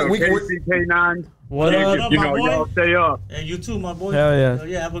got K9. What up? You know, y'all stay up. And you too, my boy. Hell yeah.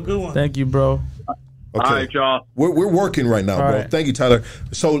 Yeah, have a good one. Thank you, bro. Okay. All right, y'all. We're working right now, bro. right. Thank you, Tyler.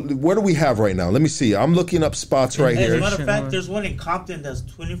 So what do we have right now? Let me see. I'm looking up spots right Hey, as a here. matter of fact, there's one in Compton that's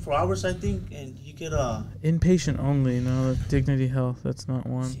 24 hours, I think, and you get Inpatient only, no, Dignity Health. That's not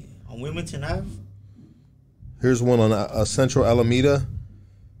one. on Wilmington Ave. Here's one on Central Alameda.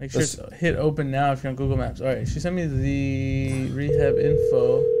 Make sure to hit open now if you're on Google Maps. All right, she sent me the rehab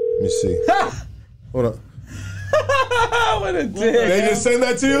info. Let me see. Hold on. What a dick. They just send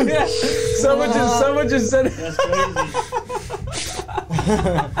that to you? Yeah. Someone just said it. That's crazy.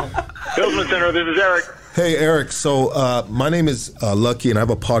 Hillsman Center, this is Eric. Hey, Eric. So my name is Lucky, and I have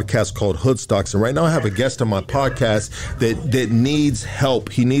a podcast called Hood Stocks. And right now I have a guest on my podcast that needs help.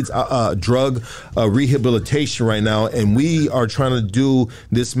 He needs drug rehabilitation right now. And we are trying to do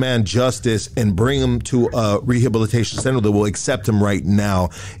this man justice and bring him to a rehabilitation center that will accept him right now.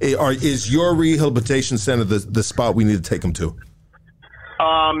 Is your rehabilitation center the spot we need to take him to?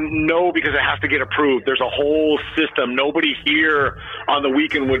 No, because it has to get approved. There's a whole system. Nobody here on the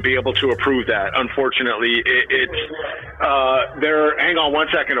weekend would be able to approve that. Unfortunately, it's there. Hang on one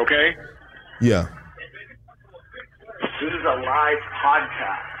second, okay? Yeah. This is a live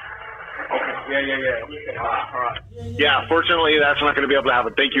podcast. Okay. Yeah. All right. Yeah. Fortunately, that's not going to be able to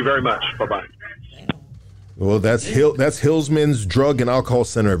happen. Thank you very much. Bye-bye. Well, that's Hillsman's Drug and Alcohol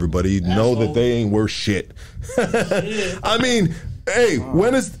Center. Everybody know that they ain't worth shit. I mean. Hey,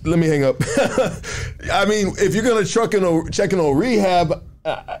 let me hang up. I mean, if you're going to check in on rehab,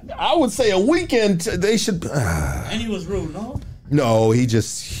 I would say a weekend, they should. And he was rude, no? No, he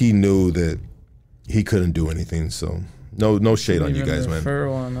knew that he couldn't do anything. So no shade on you guys, man.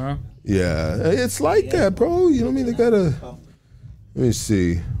 One, huh? Yeah, it's like that, bro. You know what I mean? They got to. Let me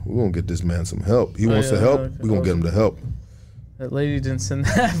see. We're going to get this man some help. He wants to help. We're going to get him to help. That lady didn't send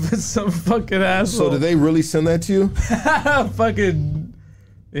that, but some fucking asshole. So did they really send that to you? Fucking,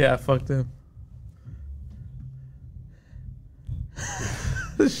 yeah, fuck them.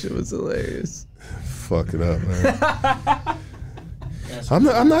 This shit was hilarious. Fuck it up, man.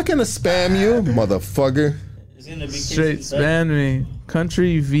 I'm not gonna spam you, motherfucker. It's gonna be Straight spam me.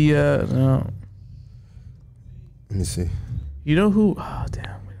 Country via no. Let me see. You know who? Oh damn,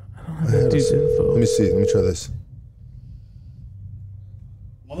 I don't have that dude's info. Let me see. Let me try this.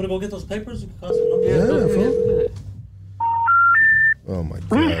 Want me to go get those papers? Yeah. Oh my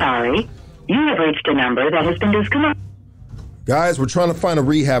God. We're sorry. You have reached a number that has been disconnected. Guys, we're trying to find a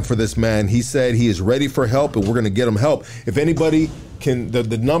rehab for this man. He said he is ready for help, and we're going to get him help. If anybody can,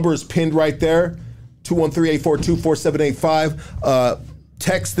 the number is pinned right there, 213-842-4785.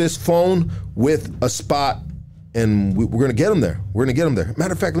 Text this phone with a spot, and we're going to get him there. We're going to get him there.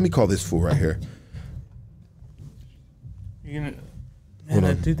 Matter of fact, let me call this fool right here. You're gonna. Man,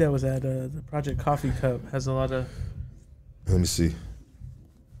 that dude that was at the Project Coffee Cup has a lot of. Let me see.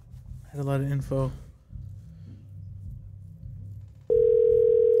 Has a lot of info.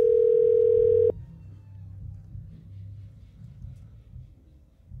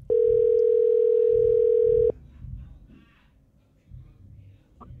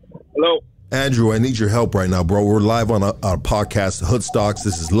 Hello. Andrew, I need your help right now, bro. We're live on a podcast, Hood Stocks.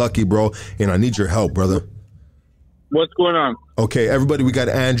 This is Lucky, bro, and I need your help, brother. What's going on? Okay, everybody, we got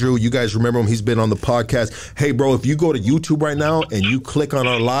Andrew. You guys remember him. He's been on the podcast. Hey, bro, if you go to YouTube right now and you click on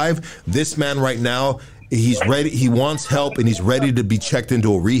our live, this man right now, he's ready. He wants help, and he's ready to be checked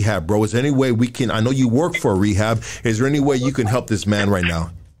into a rehab, bro. Is there any way we can, I know you work for a rehab. Is there any way you can help this man right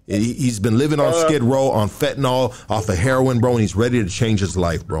now? He's been living on Skid Row, on fentanyl, off of heroin, bro, and he's ready to change his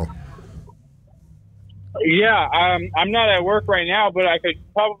life, bro. Yeah, I'm not at work right now, but I could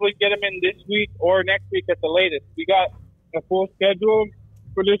probably get him in this week or next week at the latest. We got a full schedule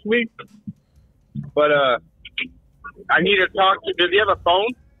for this week, but I need to talk to. Does he have a phone?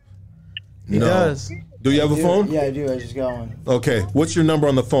 He does. Do you have a phone? Yeah, I do. I just got one. Okay, what's your number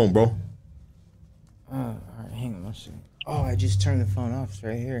on the phone, bro? All right, hang on one second. Oh, I just turned the phone off. It's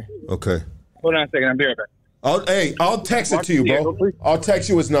right here. Okay. Hold on a second. I'll be right back. I'll text it to you, bro. I'll text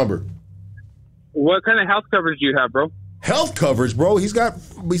you his number. What kind of health coverage do you have, bro? Health coverage, bro. He's got.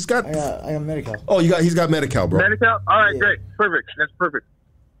 I got Medi-Cal. Oh, he's got Medi-Cal, bro. Medi-Cal? All right, great. Perfect. That's perfect.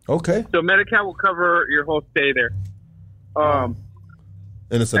 Okay. So Medi-Cal will cover your whole stay there. And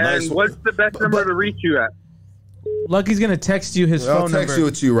it's a nice. And what's the best number to reach you at? Lucky's gonna text you his phone number. I'll text you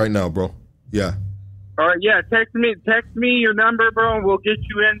it to you right now, bro. Yeah. All right, yeah. Text me your number, bro, and we'll get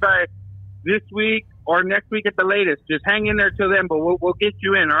you in by this week or next week at the latest. Just hang in there till then, but we'll get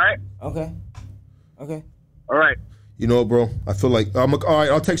you in. All right. Okay. All right. You know, bro. I feel like all right.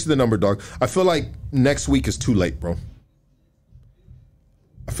 I'll text you the number, dog. I feel like next week is too late, bro.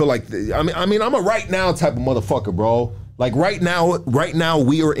 I feel like I mean I'm a right now type of motherfucker, bro. Like right now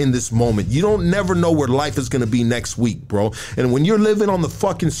we are in this moment. You don't never know where life is gonna be next week, bro. And when you're living on the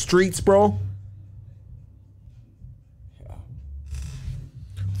fucking streets, bro,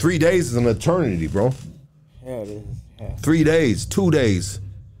 3 days is an eternity, bro. Yeah, it is. Yeah. 3 days, 2 days.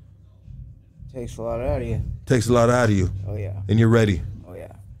 Takes a lot out of you. Takes a lot out of you. Oh yeah. And you're ready. Oh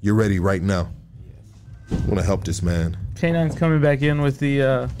yeah. You're ready right now. Yes. I want to help this man. K9's coming back in with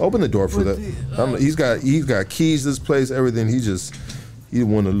the. Open the door for that. He's got keys to this place, everything. He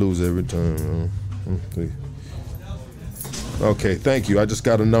want to lose every time. Okay, thank you. I just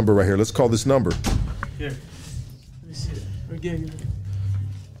got a number right here. Let's call this number. Here. Let me see it. Again.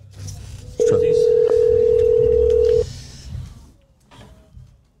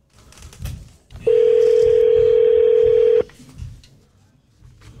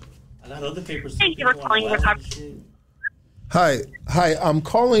 Thank you for calling the coverage. Hi. I'm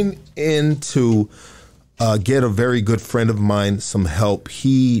calling in to get a very good friend of mine some help.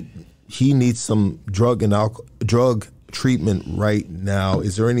 He needs some drug treatment right now.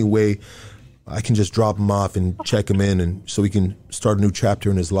 Is there any way I can just drop him off and check him in, and so he can start a new chapter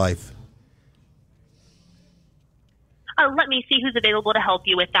in his life? Let me see who's available to help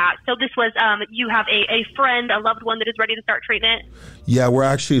you with that. So this was, you have a friend, a loved one that is ready to start treatment? Yeah, we're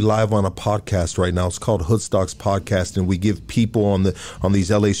actually live on a podcast right now. It's called Hoodstocks Podcast, and we give people on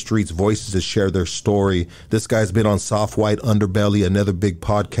these LA streets voices to share their story. This guy's been on Soft White Underbelly, another big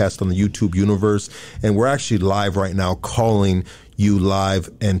podcast on the YouTube universe, and we're actually live right now calling you live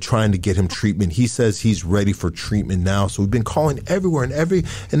and trying to get him treatment. He says he's ready for treatment now, so we've been calling everywhere, and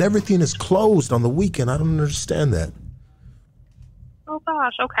everything is closed on the weekend. I don't understand that. Oh,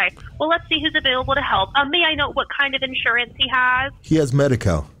 gosh. Okay. Well, let's see who's available to help. May I know what kind of insurance he has? He has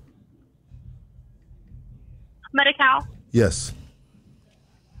Medi-Cal. Medi-Cal? Yes.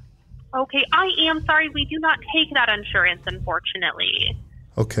 Okay. I am sorry. We do not take that insurance, unfortunately.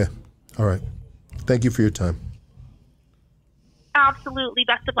 Okay. All right. Thank you for your time. Absolutely.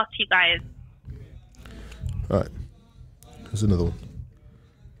 Best of luck to you guys. All right. Here's another one.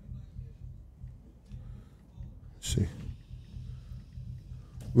 Let's see.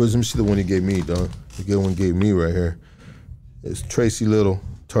 Let me see the one he gave me, dog. The good one gave me right here. It's Tracy Little,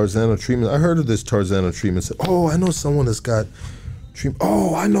 Tarzana treatment. I heard of this Tarzana treatment. Oh, I know someone that's got treatment.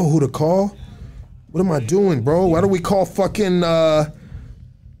 Oh, I know who to call. What am I doing, bro? Why don't we call fucking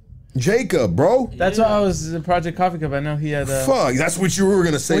Jacob, bro? That's why I was in Project Coffee Cup. I know he had. Fuck, that's what you were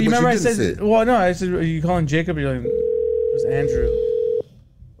gonna say. Well, you but remember you I said? Well, no, I said, are you calling Jacob? Or you're like, it was Andrew.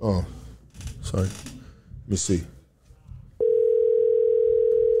 Oh, sorry. Let me see.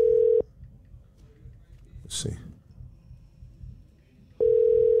 Let's see.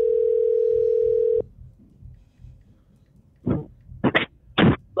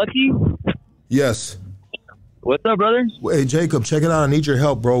 Lucky? Yes. What's up, brother? Hey, Jacob, check it out. I need your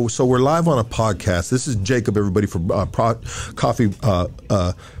help, bro. So we're live on a podcast. This is Jacob, everybody, for Project Coffee Cup.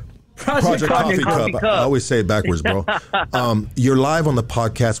 I always say it backwards, bro. You're live on the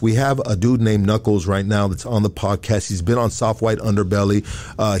podcast. We have a dude named Knuckles right now that's on the podcast. He's been on Soft White Underbelly.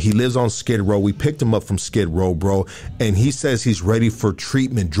 He lives on Skid Row. We picked him up from Skid Row, bro. And he says he's ready for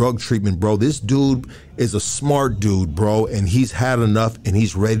treatment, drug treatment, bro. This dude is a smart dude, bro, and he's had enough and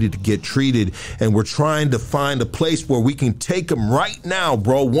he's ready to get treated. And we're trying to find a place where we can take him right now,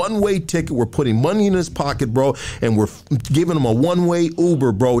 bro. One-way ticket. We're putting money in his pocket, bro, and we're giving him a one-way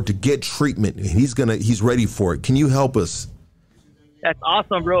Uber, bro, to get treatment. And he's ready for it. Can you help us? That's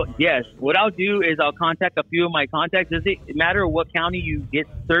awesome, bro. Yes. What I'll do is I'll contact a few of my contacts. Does it matter what county you get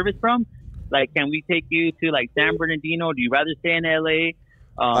service from? Like, can we take you to like San Bernardino? Do you rather stay in LA?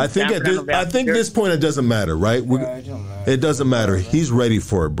 I think at this point it doesn't matter, right? It doesn't matter. He's ready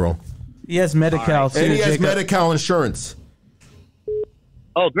for it, bro. He has Medi-Cal too. And he has Medi-Cal insurance.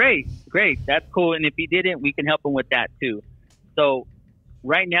 Oh, great. That's cool. And if he didn't, we can help him with that too. So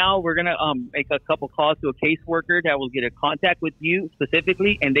right now we're gonna make a couple calls to a caseworker that will get a contact with you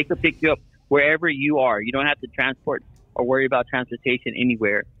specifically, and they could pick you up wherever you are. You don't have to transport or worry about transportation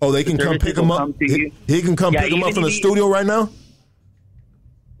anywhere. Oh, they can come pick him up? He can come pick him up from the studio right now?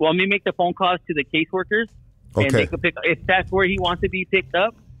 Well, let me make the phone calls to the caseworkers. Okay. And they can pick, if that's where he wants to be picked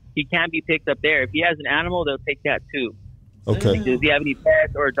up, he can be picked up there. If he has an animal, they'll take that too. Okay. Does he have any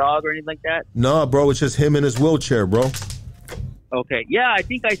pets or a dog or anything like that? No, bro, it's just him in his wheelchair, bro. Okay. Yeah, I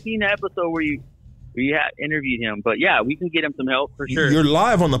think I seen the episode where you interviewed him. But yeah, we can get him some help for sure. You're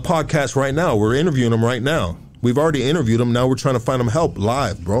live on the podcast right now. We're interviewing him right now. We've already interviewed him. Now we're trying to find him help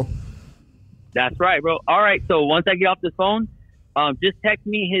live, bro. That's right, bro. All right. So once I get off the phone, just text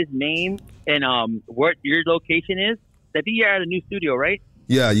me his name and what your location is. I think you're at a new studio, right?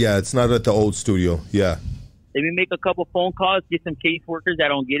 Yeah. It's not at the old studio. Yeah. Let me make a couple phone calls, get some caseworkers that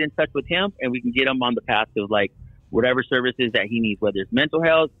don't get in touch with him, and we can get him on the path of like whatever services that he needs, whether it's mental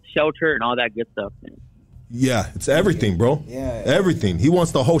health, shelter, and all that good stuff, man. Yeah, it's everything, bro. Yeah. Everything. He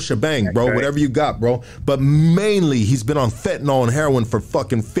wants the whole shebang, bro. Right. Whatever you got, bro. But mainly, he's been on fentanyl and heroin for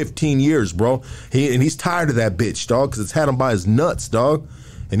fucking 15 years, bro. And he's tired of that bitch, dog, because it's had him by his nuts, dog.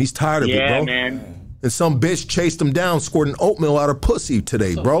 And he's tired of it, bro. Yeah, man. And some bitch chased him down, scored an oatmeal out of pussy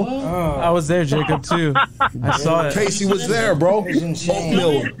today, bro. I was there, Jacob, too. I saw it. Casey was there, bro.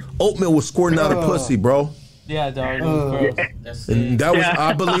 Oatmeal was squirting out of pussy, bro. Yeah, dog. And that was,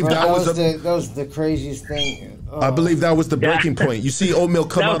 I believe that was the craziest thing. I believe that was the breaking point. You see oatmeal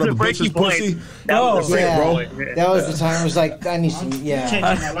come out of a bitch's pussy? That was the time. It was like, I need some, Changing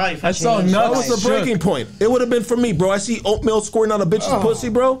my life. I saw nuts. That was the breaking point. It would have been for me, bro. I see oatmeal squirting out of a bitch's pussy,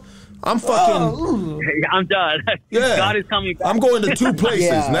 bro. I'm fucking... I'm done. Yeah. God is coming back. I'm going to two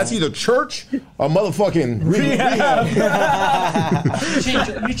places, and that's either church or motherfucking rehab.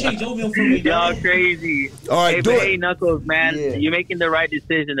 You changed oatmeal for me, y'all crazy. All right, hey, Knuckles, man. Yeah. You're making the right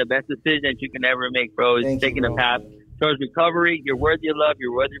decision, the best decision that you can ever make, bro, is taking the path towards recovery. You're worthy of love.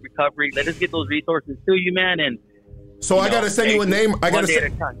 You're worthy of recovery. Let us get those resources to you, man. And so I got to send you a name. I got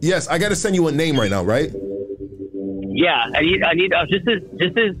to send you a name right now, right? Yeah, I need just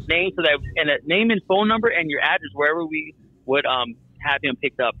his name, so that and a name and phone number and your address wherever we would have him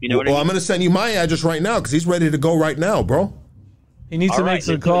picked up. You know what I mean? I'm gonna send you my address right now because he's ready to go right now, bro. He needs to make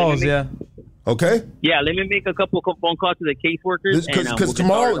some calls. Yeah. Okay. Yeah, let me make a couple phone calls to the caseworkers. Because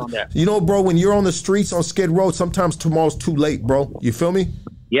tomorrow, you know, bro, when you're on the streets on Skid Row, sometimes tomorrow's too late, bro. You feel me?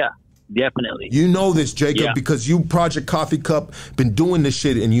 Yeah. Definitely. You know this, Jacob, because you Project Coffee Cup been doing this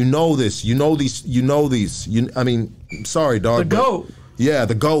shit, and you know this. You know these. I mean, sorry, dog. The goat. Yeah,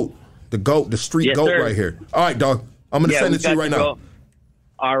 the goat. The street goat right here. All right, dog. I'm gonna send it to you right now.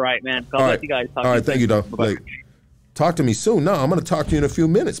 All right, man. God bless you guys. All right, thank you, dog. Like, talk to me soon. No, I'm gonna talk to you in a few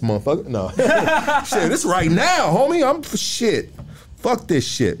minutes, motherfucker. No, shit, this right now, homie. I'm shit. Fuck this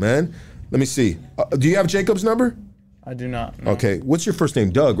shit, man. Let me see. Do you have Jacob's number? I do not. No. Okay. What's your first name?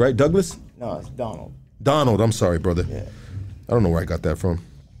 Doug, right? Douglas? No, it's Donald. Donald. I'm sorry, brother. Yeah. I don't know where I got that from.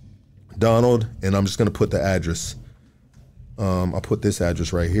 Donald, and I'm just going to put the address. I'll put this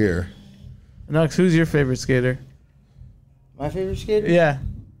address right here. Nux, who's your favorite skater? My favorite skater? Yeah.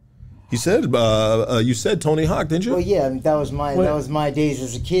 You said Tony Hawk, didn't you? Well, yeah, that was my days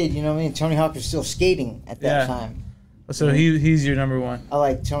as a kid. You know what I mean? Tony Hawk was still skating at that time. So he's your number one. I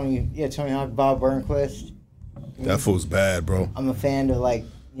like Tony Hawk, Bob Burnquist. That fool's bad, bro. I'm a fan of like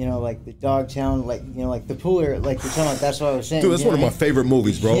the Dogtown, like the pooler, like the tunnel. That's what I was saying. Dude, that's one of my favorite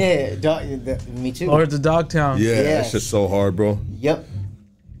movies, bro. Yeah, me too. Or the Dogtown. Yeah, that's just so hard, bro. Yep.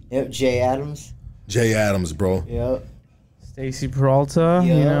 Jay Adams. Jay Adams, bro. Yep. Stacy Peralta.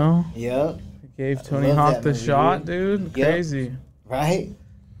 Yep. You know. Yep. Gave Tony Hawk the shot, dude. Yep. Crazy. Right.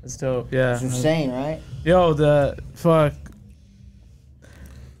 That's dope. Yeah. It's insane, right? Yo, the fuck.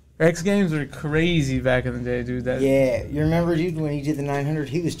 X Games were crazy back in the day, dude. Yeah, you remember, dude, when he did the 900,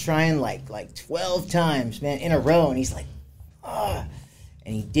 he was trying like 12 times, man, in a row, and he's like, and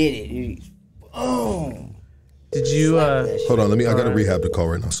he did it, dude. Boom. Did you? Hold on, I got to rehab the call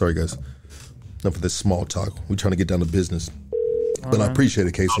right now. Sorry, guys. Enough of this small talk. We're trying to get down to business, but I appreciate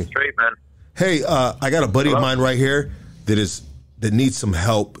it, Casey. Straight, man. Hey, I got a buddy of mine right here that needs some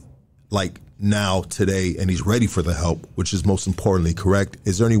help, like now, today, and he's ready for the help, which is most importantly, correct?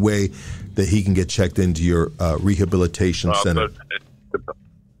 Is there any way that he can get checked into your rehabilitation center?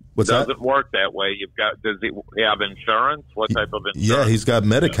 What's that? It doesn't work that way. Does he have insurance? What type of insurance? Yeah, he's got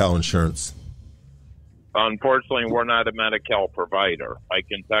Medi-Cal insurance. Unfortunately, we're not a Medi-Cal provider. I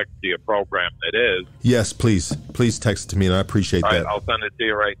can text you a program that is. Yes, please. Please text it to me, and I appreciate that. I'll send it to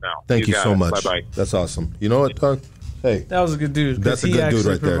you right now. Thank you so much. Bye-bye. That's awesome. You know what, Doug? Hey, that was a good dude. That's a good dude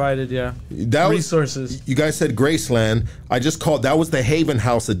right there. Provided, resources. You guys said Graceland. I just called. That was the Haven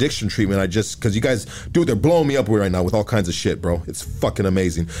House addiction treatment. Because you guys, dude, they're blowing me up right now with all kinds of shit, bro. It's fucking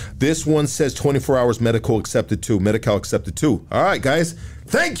amazing. This one says 24 hours medical accepted too. Medi-Cal accepted too. All right, guys.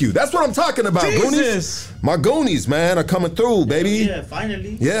 Thank you. That's what I'm talking about. Jesus. Goonies. My Goonies, man, are coming through, baby. Yeah,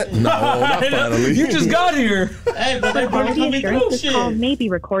 finally. Yeah, no, not finally. You just got here. Hey, but they're coming through. This call may be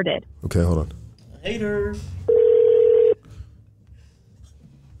recorded. Okay, hold on. Hater.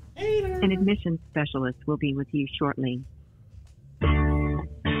 An admissions specialist will be with you shortly.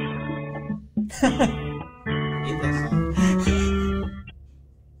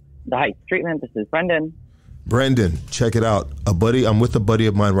 Hi, treatment. This is Brendan. Brendan, check it out. I'm with a buddy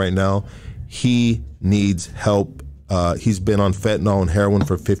of mine right now. He needs help. He's been on fentanyl and heroin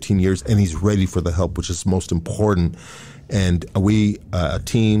for 15 years, and he's ready for the help, which is most important. And we, a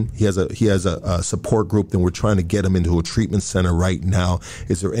team, he has a support group, and we're trying to get him into a treatment center right now.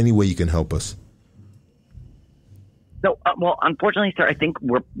 Is there any way you can help us? No, well, unfortunately, sir, I think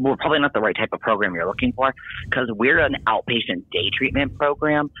we're probably not the right type of program you're looking for, because we're an outpatient day treatment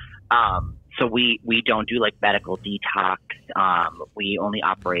program. So we don't do like medical detox. We only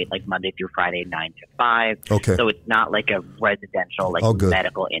operate like Monday through Friday, 9 to 5. Okay. So it's not like a residential, like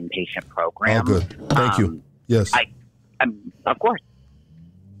medical inpatient program. All good. Thank you. Yes. Of course.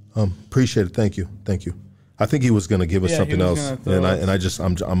 Appreciate it. Thank you. I think he was going to give us something else,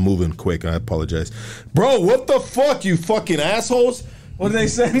 and I'm moving quick. I apologize, bro. What the fuck, you fucking assholes? What did they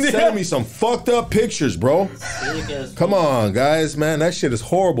send you? Sending me some fucked up pictures, bro. Come on, guys, man. That shit is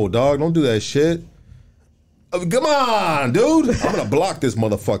horrible, dog. Don't do that shit. Come on, dude. I'm gonna block this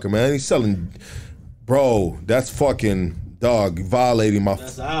motherfucker, man. He's selling, bro. That's fucking dog violating my.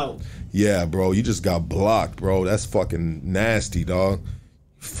 That's out. Yeah, bro. You just got blocked, bro. That's fucking nasty, dog.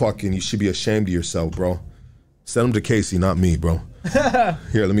 Fucking, you should be ashamed of yourself, bro. Send him to Casey, not me, bro.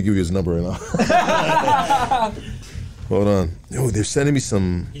 Here, let me give you his number right now. Hold on. Oh, they're sending me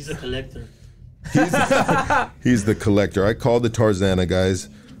some. He's a collector. He's the collector. I called the Tarzana guys.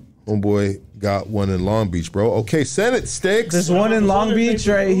 Homeboy got one in Long Beach, bro. Okay, send it, Sticks. There's one in Long Beach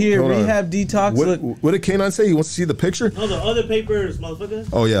right here. Hold Rehab on. detox. What did K9 say? He wants to see the picture? No, the other papers, motherfucker.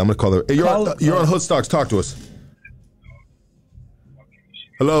 Oh, yeah, I'm going to call her. Hey, you're on Hoodstocks. Talk to us.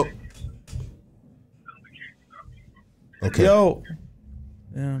 Hello? Okay. Yo.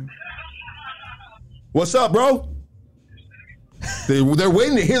 Yeah. What's up, bro? They're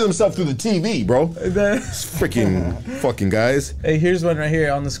waiting to hear themselves through the TV, bro. Freaking fucking guys. Hey, here's one right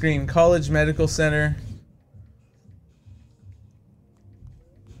here on the screen. College Medical Center.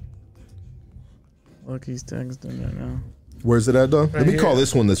 Look, he's texting right now. Where's it at, dog? Let me call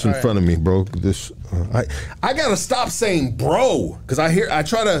this one that's in front of me, bro. This, I gotta stop saying bro, because I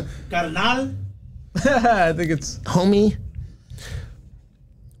try to. Got a nod? I think it's homie.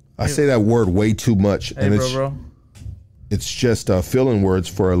 I say that word way too much, hey, and bro. It's just fill-in words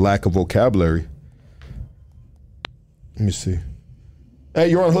for a lack of vocabulary. Let me see. Hey,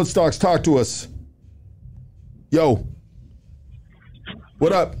 you're on Hoodstocks. Talk to us. Yo.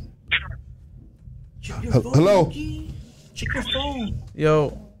 What up? Hello? Check your phone.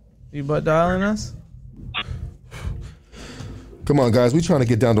 Yo, you butt dialing us? Come on, guys. We trying to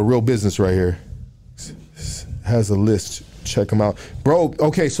get down to real business right here. Has a list. Check them out. Bro,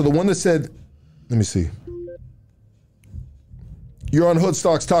 okay, so the one that said, let me see. You're on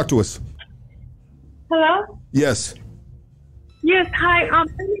Hoodstocks. Talk to us. Hello? Yes. Yes, hi. My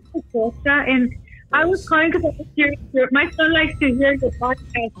name is Costa, and I was calling because I was curious. My son likes to hear your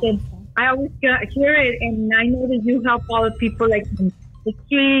podcast, and I always hear it, and I know that you help all the people like in the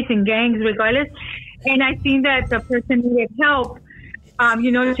streets and gangs, regardless. And I seen that the person needed help,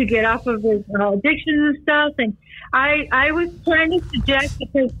 to get off of his addiction and stuff. And I was trying to suggest,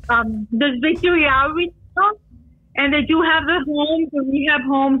 because there's victory outreach stuff, and they do have the homes, the rehab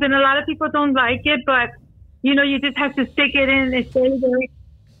homes, and a lot of people don't like it, but you just have to stick it in and stay there.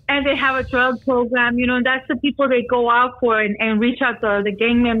 And they have a drug program, and that's the people they go out for and reach out to the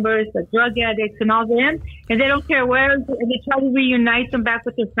gang members, the drug addicts, and all them. And they don't care where, and they try to reunite them back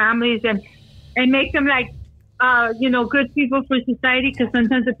with their families and make them like, good people for society, because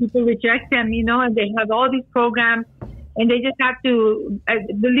sometimes the people reject them, and they have all these programs, and they just have to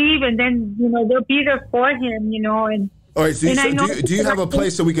believe, and then, they'll be there for him, and. All right, so do you have a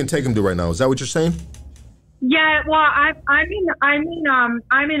place that we can take him to right now? Is that what you're saying? Yeah, well,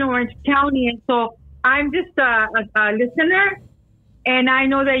 I'm in Orange County, and so I'm just a listener, and I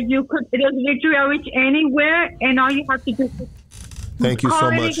know that there's victory outreach anywhere, and all you have to do is thank you so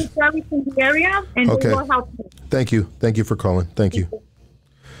much. In the area, and they will help you. Thank you for calling. Thank you.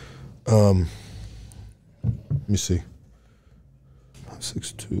 Let me see.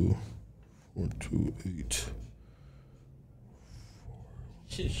 62428.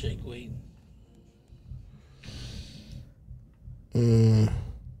 Shit, shake weight. Oh,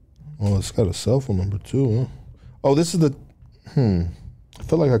 it's got a cell phone number too, huh? Oh, this is the. I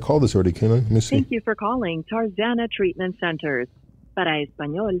feel like I called this already, can I? Let me see. Thank you for calling Tarzana Treatment Centers. Para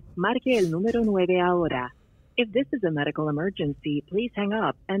español, marque el número 9 ahora. If this is a medical emergency, please hang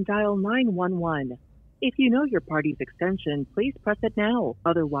up and dial 911. If you know your party's extension, please press it now.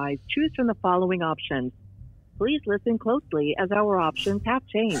 Otherwise, choose from the following options. Please listen closely as our options have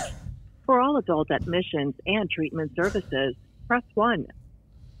changed. For all adult admissions and treatment services, press 1.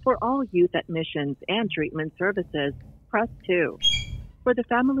 For all youth admissions and treatment services, press 2. For the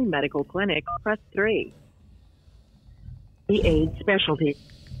Family Medical Clinic, press 3. The AIDS specialty.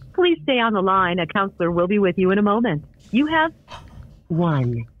 Please stay on the line. A counselor will be with you in a moment. You have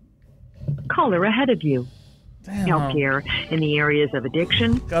 1 caller ahead of you. Damn. Healthcare in the areas of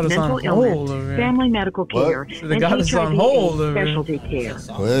addiction, Got us mental on hold over illness, here. family medical care, So they and got us on HIV hold over here. specialty care.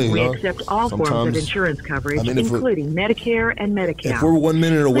 Well, We you know, accept all forms of sometimes- insurance coverage, I mean, if we're- including Medicare and Medicaid. If we're 1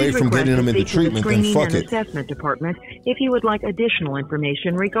 minute away Please from request getting them to into speak to the treatment, then screening fuck and it. assessment department if you would like additional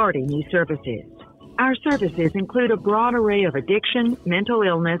information regarding these services. Our services include a broad array of addiction, mental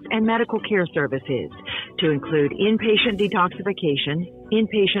illness, and medical care services, to include inpatient detoxification,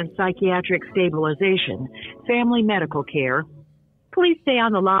 inpatient psychiatric stabilization, family medical care. Please stay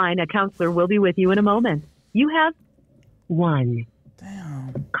on the line. A counselor will be with you in a moment. You have 1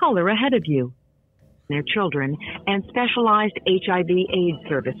 caller ahead of you. Their children and specialized HIV/AIDS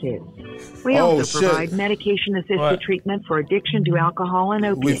services. We Oh, also shit. provide medication-assisted What? treatment for addiction to alcohol and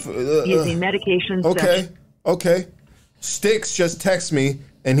opiates using medications Okay. Sticks just texted me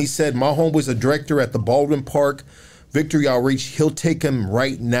and he said my homeboy's a director at the Baldwin Park Victory Outreach. He'll take him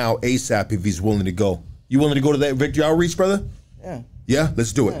right now ASAP if he's willing to go. You willing to go to that Victory Outreach, brother? Yeah. Yeah,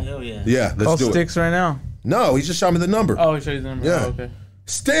 let's do it. Hell yeah. Yeah, let's Call do Sticks right now. it. No, he just shot me the number. Oh, he showed you the number. Yeah. Oh, okay.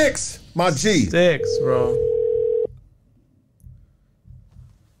 Sticks, my G. Sticks, bro.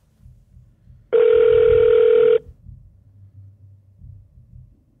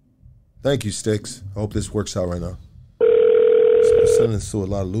 Thank you, Sticks. I hope this works out right now. Sending us through a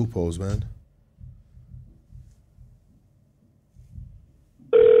lot of loopholes, man.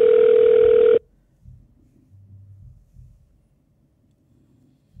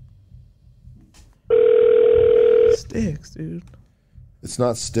 Sticks, dude. It's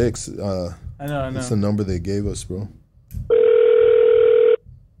not Sticks. I know. It's the number they gave us, bro.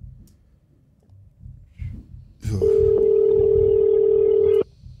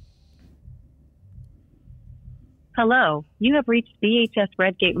 Hello, you have reached BHS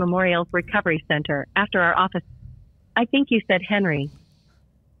Redgate Memorial's Recovery Center after our office. I think you said Henry.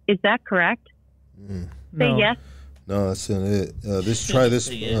 Is that correct? Say No. yes. No, that's not it. Try this.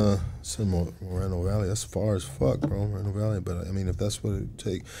 It's in Moreno Valley. That's far as fuck, bro. Moreno Valley. But I mean, if that's what it would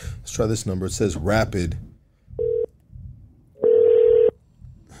take, let's try this number. It says rapid. Let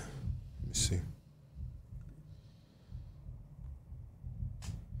me see.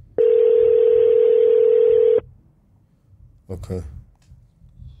 Okay.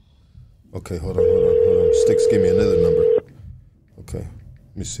 Okay, hold on. Sticks, give me another number. Okay,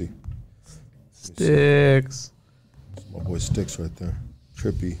 let me see. Sticks. My boy Sticks right there.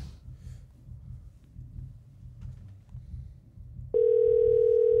 Trippy.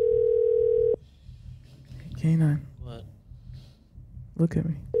 K9. What? Look at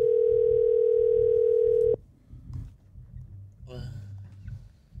me. What?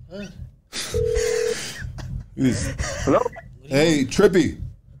 Hello? Hey, Trippy.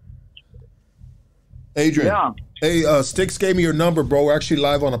 Adrian. Yeah. Hey, Sticks gave me your number, bro. We're actually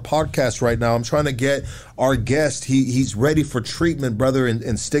live on a podcast right now. I'm trying to get our guest. He's ready for treatment, brother.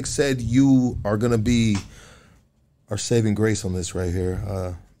 And Sticks said you are gonna be our saving grace on this right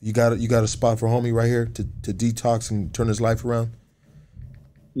here. You got a spot for homie right here to detox and turn his life around?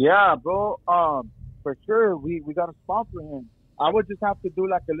 Yeah, bro. For sure, we got a spot for him. I would just have to do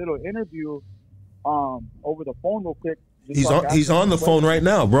like a little interview, over the phone real quick. He's on the phone right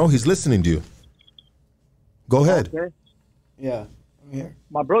now, bro. He's listening to you. Go ahead. Okay. Yeah, I'm here.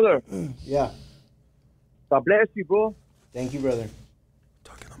 My brother. Yeah. God bless you, bro. Thank you, brother.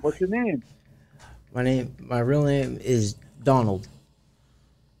 What's your name? My real name is Donald.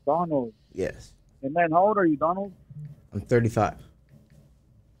 Donald. Yes. And man, how old are you, Donald? I'm 35.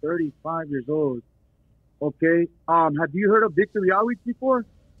 35 years old. Okay. Have you heard of Victory Outreach before?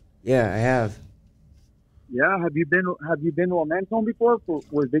 Yeah, I have. Yeah. Have you been to a men's home before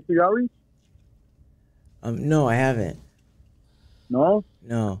with Victory Outreach? No, I haven't. No.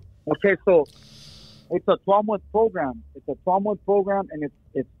 No. Okay, so It's a 12-month program. It's a 12-month program, and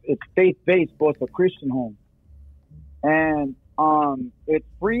it's faith-based, bro. It's a Christian home, and it's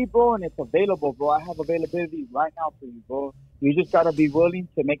free, bro, and it's available, bro. I have availability right now for you, bro. You just gotta be willing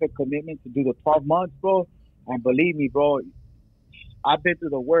to make a commitment to do the 12 months, bro. And believe me, bro, I've been through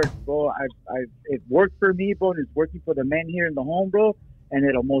the work, bro. It worked for me, bro, and it's working for the men here in the home, bro. And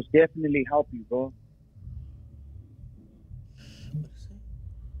it'll most definitely help you, bro.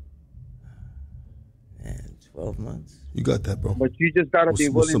 Man, 12 months. You got that, bro. But you just gotta be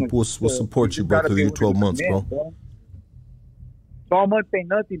willing. We'll support you, bro, for the 12 months, bro. 12 months ain't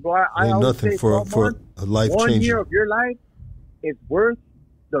nothing, bro. I ain't always nothing say for 12 months, a life 1 changer. year of your life is worth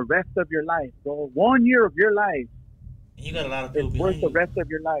the rest of your life, bro. 1 year of your life. And you got a lot of people It's worth behind the you. rest of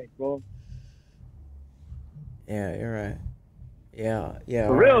your life, bro. Yeah, you're right. Yeah.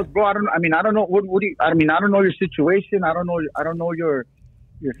 For real, bro. I don't know what do you, I don't know your situation. I don't know your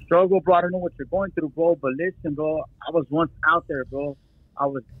struggle, bro. I don't know what you're going through, bro. But listen, bro, I was once out there, bro. I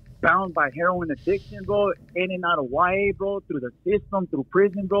was bound by heroin addiction, bro, in and out of YA, bro, through the system, through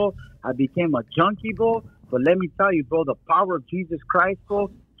prison, bro. I became a junkie, bro. But let me tell you, bro, the power of Jesus Christ,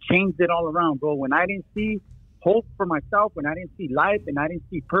 bro, changed it all around, bro. When I didn't see hope for myself, when I didn't see life, and I didn't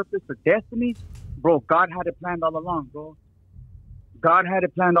see purpose or destiny, bro, God had it planned all along, bro. God had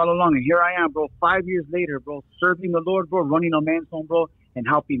it planned all along. And here I am, bro, 5 years later, bro, serving the Lord, bro, running a man's home, bro, and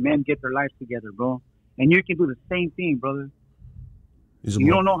helping men get their lives together, bro. And you can do the same thing, brother.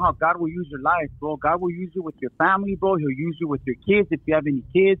 You don't know how God will use your life, bro. God will use you with your family, bro. He'll use you with your kids, if you have any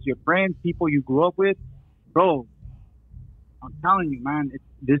kids, your friends, people you grew up with. Bro, I'm telling you, man,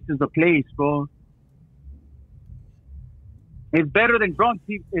 this is the place, bro. It's better than drug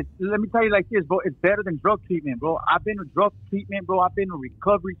treatment. Let me tell you like this, bro. It's better than drug treatment, bro. I've been to drug treatment, bro. I've been to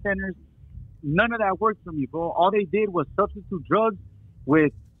recovery centers. None of that worked for me, bro. All they did was substitute drugs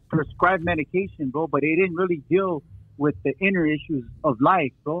with prescribed medication, bro. But they didn't really deal with the inner issues of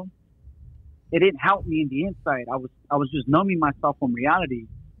life, bro. It didn't help me in the inside. I was just numbing myself from reality.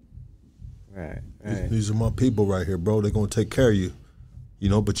 Right. These are my people right here, bro. They're gonna take care of you. You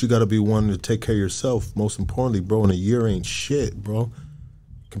know, but you got to be one to take care of yourself. Most importantly, bro, and a year ain't shit, bro.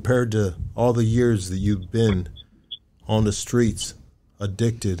 Compared to all the years that you've been on the streets,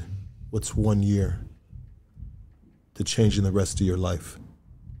 addicted, what's 1 year to changing the rest of your life?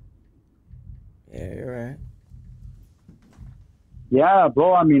 Yeah, you're right. Yeah,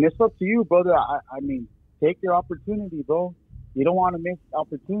 bro. I mean, it's up to you, brother. I mean, take your opportunity, bro. You don't want to miss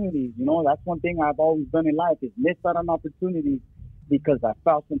opportunities. You know, that's one thing I've always done in life is miss out on opportunities because I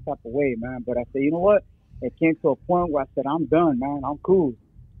felt some type of way, man. But I said, you know what? It came to a point where I said, I'm done, man. I'm cool.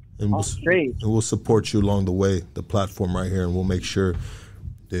 And I'm straight. And we'll support you along the way, the platform right here, and we'll make sure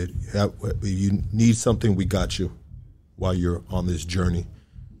that if you need something, we got you while you're on this journey.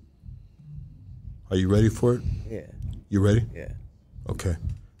 Are you ready for it? Yeah. You ready? Yeah. Okay.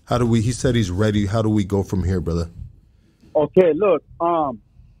 He said he's ready. How do we go from here, brother? Okay, look,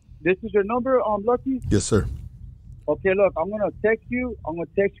 this is your number, Lucky? Yes, sir. Okay, look, I'm gonna text you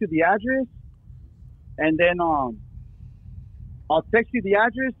the address, and then I'll text you the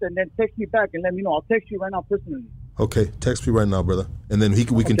address, and then text me back and let me know. I'll text you right now personally. Okay, text me right now, brother, and then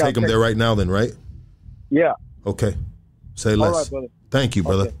we can take him there right now. Then, right? Yeah. Okay. Say less. All right, brother. Thank you,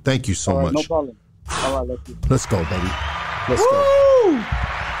 brother. Okay. Thank you so All right, much. No problem. All right, Lucky. Let's go, baby. Let's go.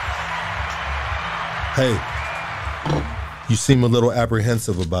 Hey, you seem a little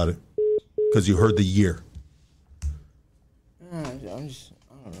apprehensive about it because you heard the year. I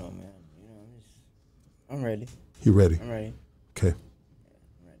don't know, man. You know, I'm ready. You ready? I'm ready. Okay.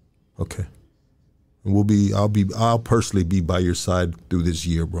 Okay. And I'll personally be by your side through this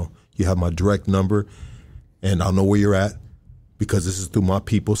year, bro. You have my direct number, and I'll know where you're at because this is through my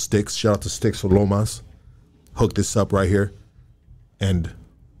people, Sticks. Shout out to Sticks for Lomas. Hook this up right here, and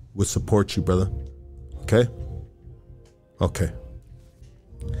we'll support you, brother. Okay? Okay.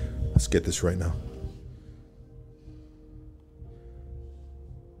 Let's get this right now.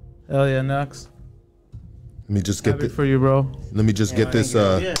 Hell yeah, Nux. Let me just get Happy for you, bro. Let me just get this.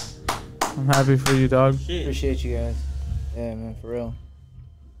 I'm happy for you, dog. Appreciate you guys. Yeah, man, for real.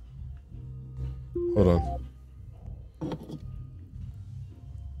 Hold on.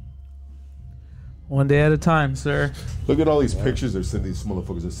 One day at a time, sir. Look at all these pictures these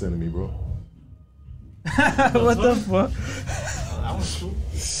motherfuckers are sending me, bro. What the fuck?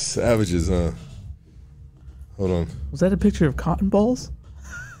 Savages, huh? Hold on. Was that a picture of cotton balls?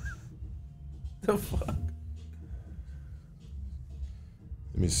 The fuck?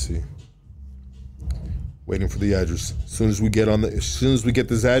 Let me see. Waiting for the address. As soon as we get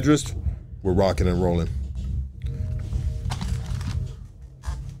this address, we're rocking and rolling.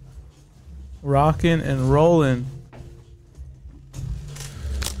 Rocking and rolling.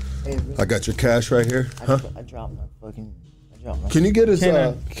 Hey, I got your cash right here. Huh? I dropped my fucking. Can you get his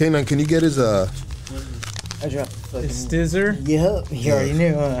Kanan, can you get his I dropped the fucking. Stizzer? Yep, you already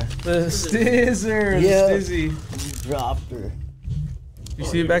knew, huh? The Stizzer, Yep. the Stizzy. You dropped her. You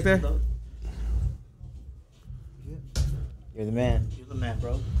see it back there? You're the man. You're the man,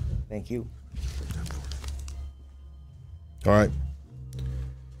 bro. Thank you. All right.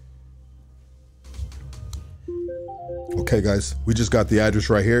 Okay, guys, we just got the address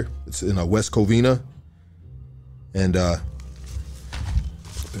right here. It's in West Covina, and I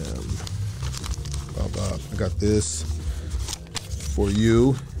got this for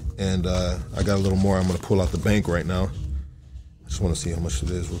you, and I got a little more. I'm gonna pull out the bank right now. I just want to see how much it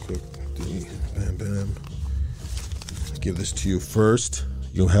is real quick. Bam, bam. Give this to you first.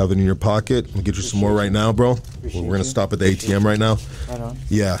 You'll have it in your pocket. I'll get you some more right now, bro. We're gonna stop at the ATM right now. Right on.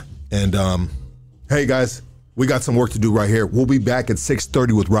 Yeah, and hey guys, we got some work to do right here. We'll be back at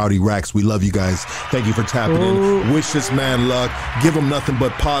 6:30 with Rowdy Rax. We love you guys. Thank you for tapping in. Wish this man luck. Give him nothing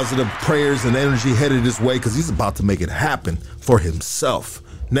but positive prayers and energy headed his way, because he's about to make it happen for himself.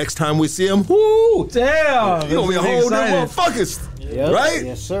 Next time we see him, whoo, damn, you gonna be a whole new motherfuckers, Yep. right?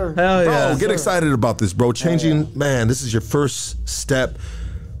 Yes, sir. Hell Bro, yeah. get excited about this, bro. Changing, man, this is your first step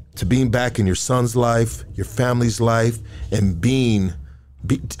to being back in your son's life, your family's life, and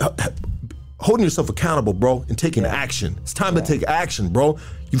holding yourself accountable, bro, and taking action. It's time to take action, bro.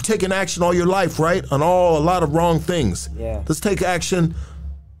 You've taken action all your life, right? On a lot of wrong things. Yeah. Let's take action.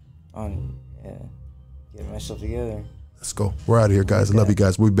 Get myself together. Let's go. We're out of here, guys. I love you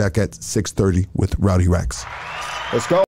guys. We'll be back at 6:30 with Rowdy Rax. Let's go.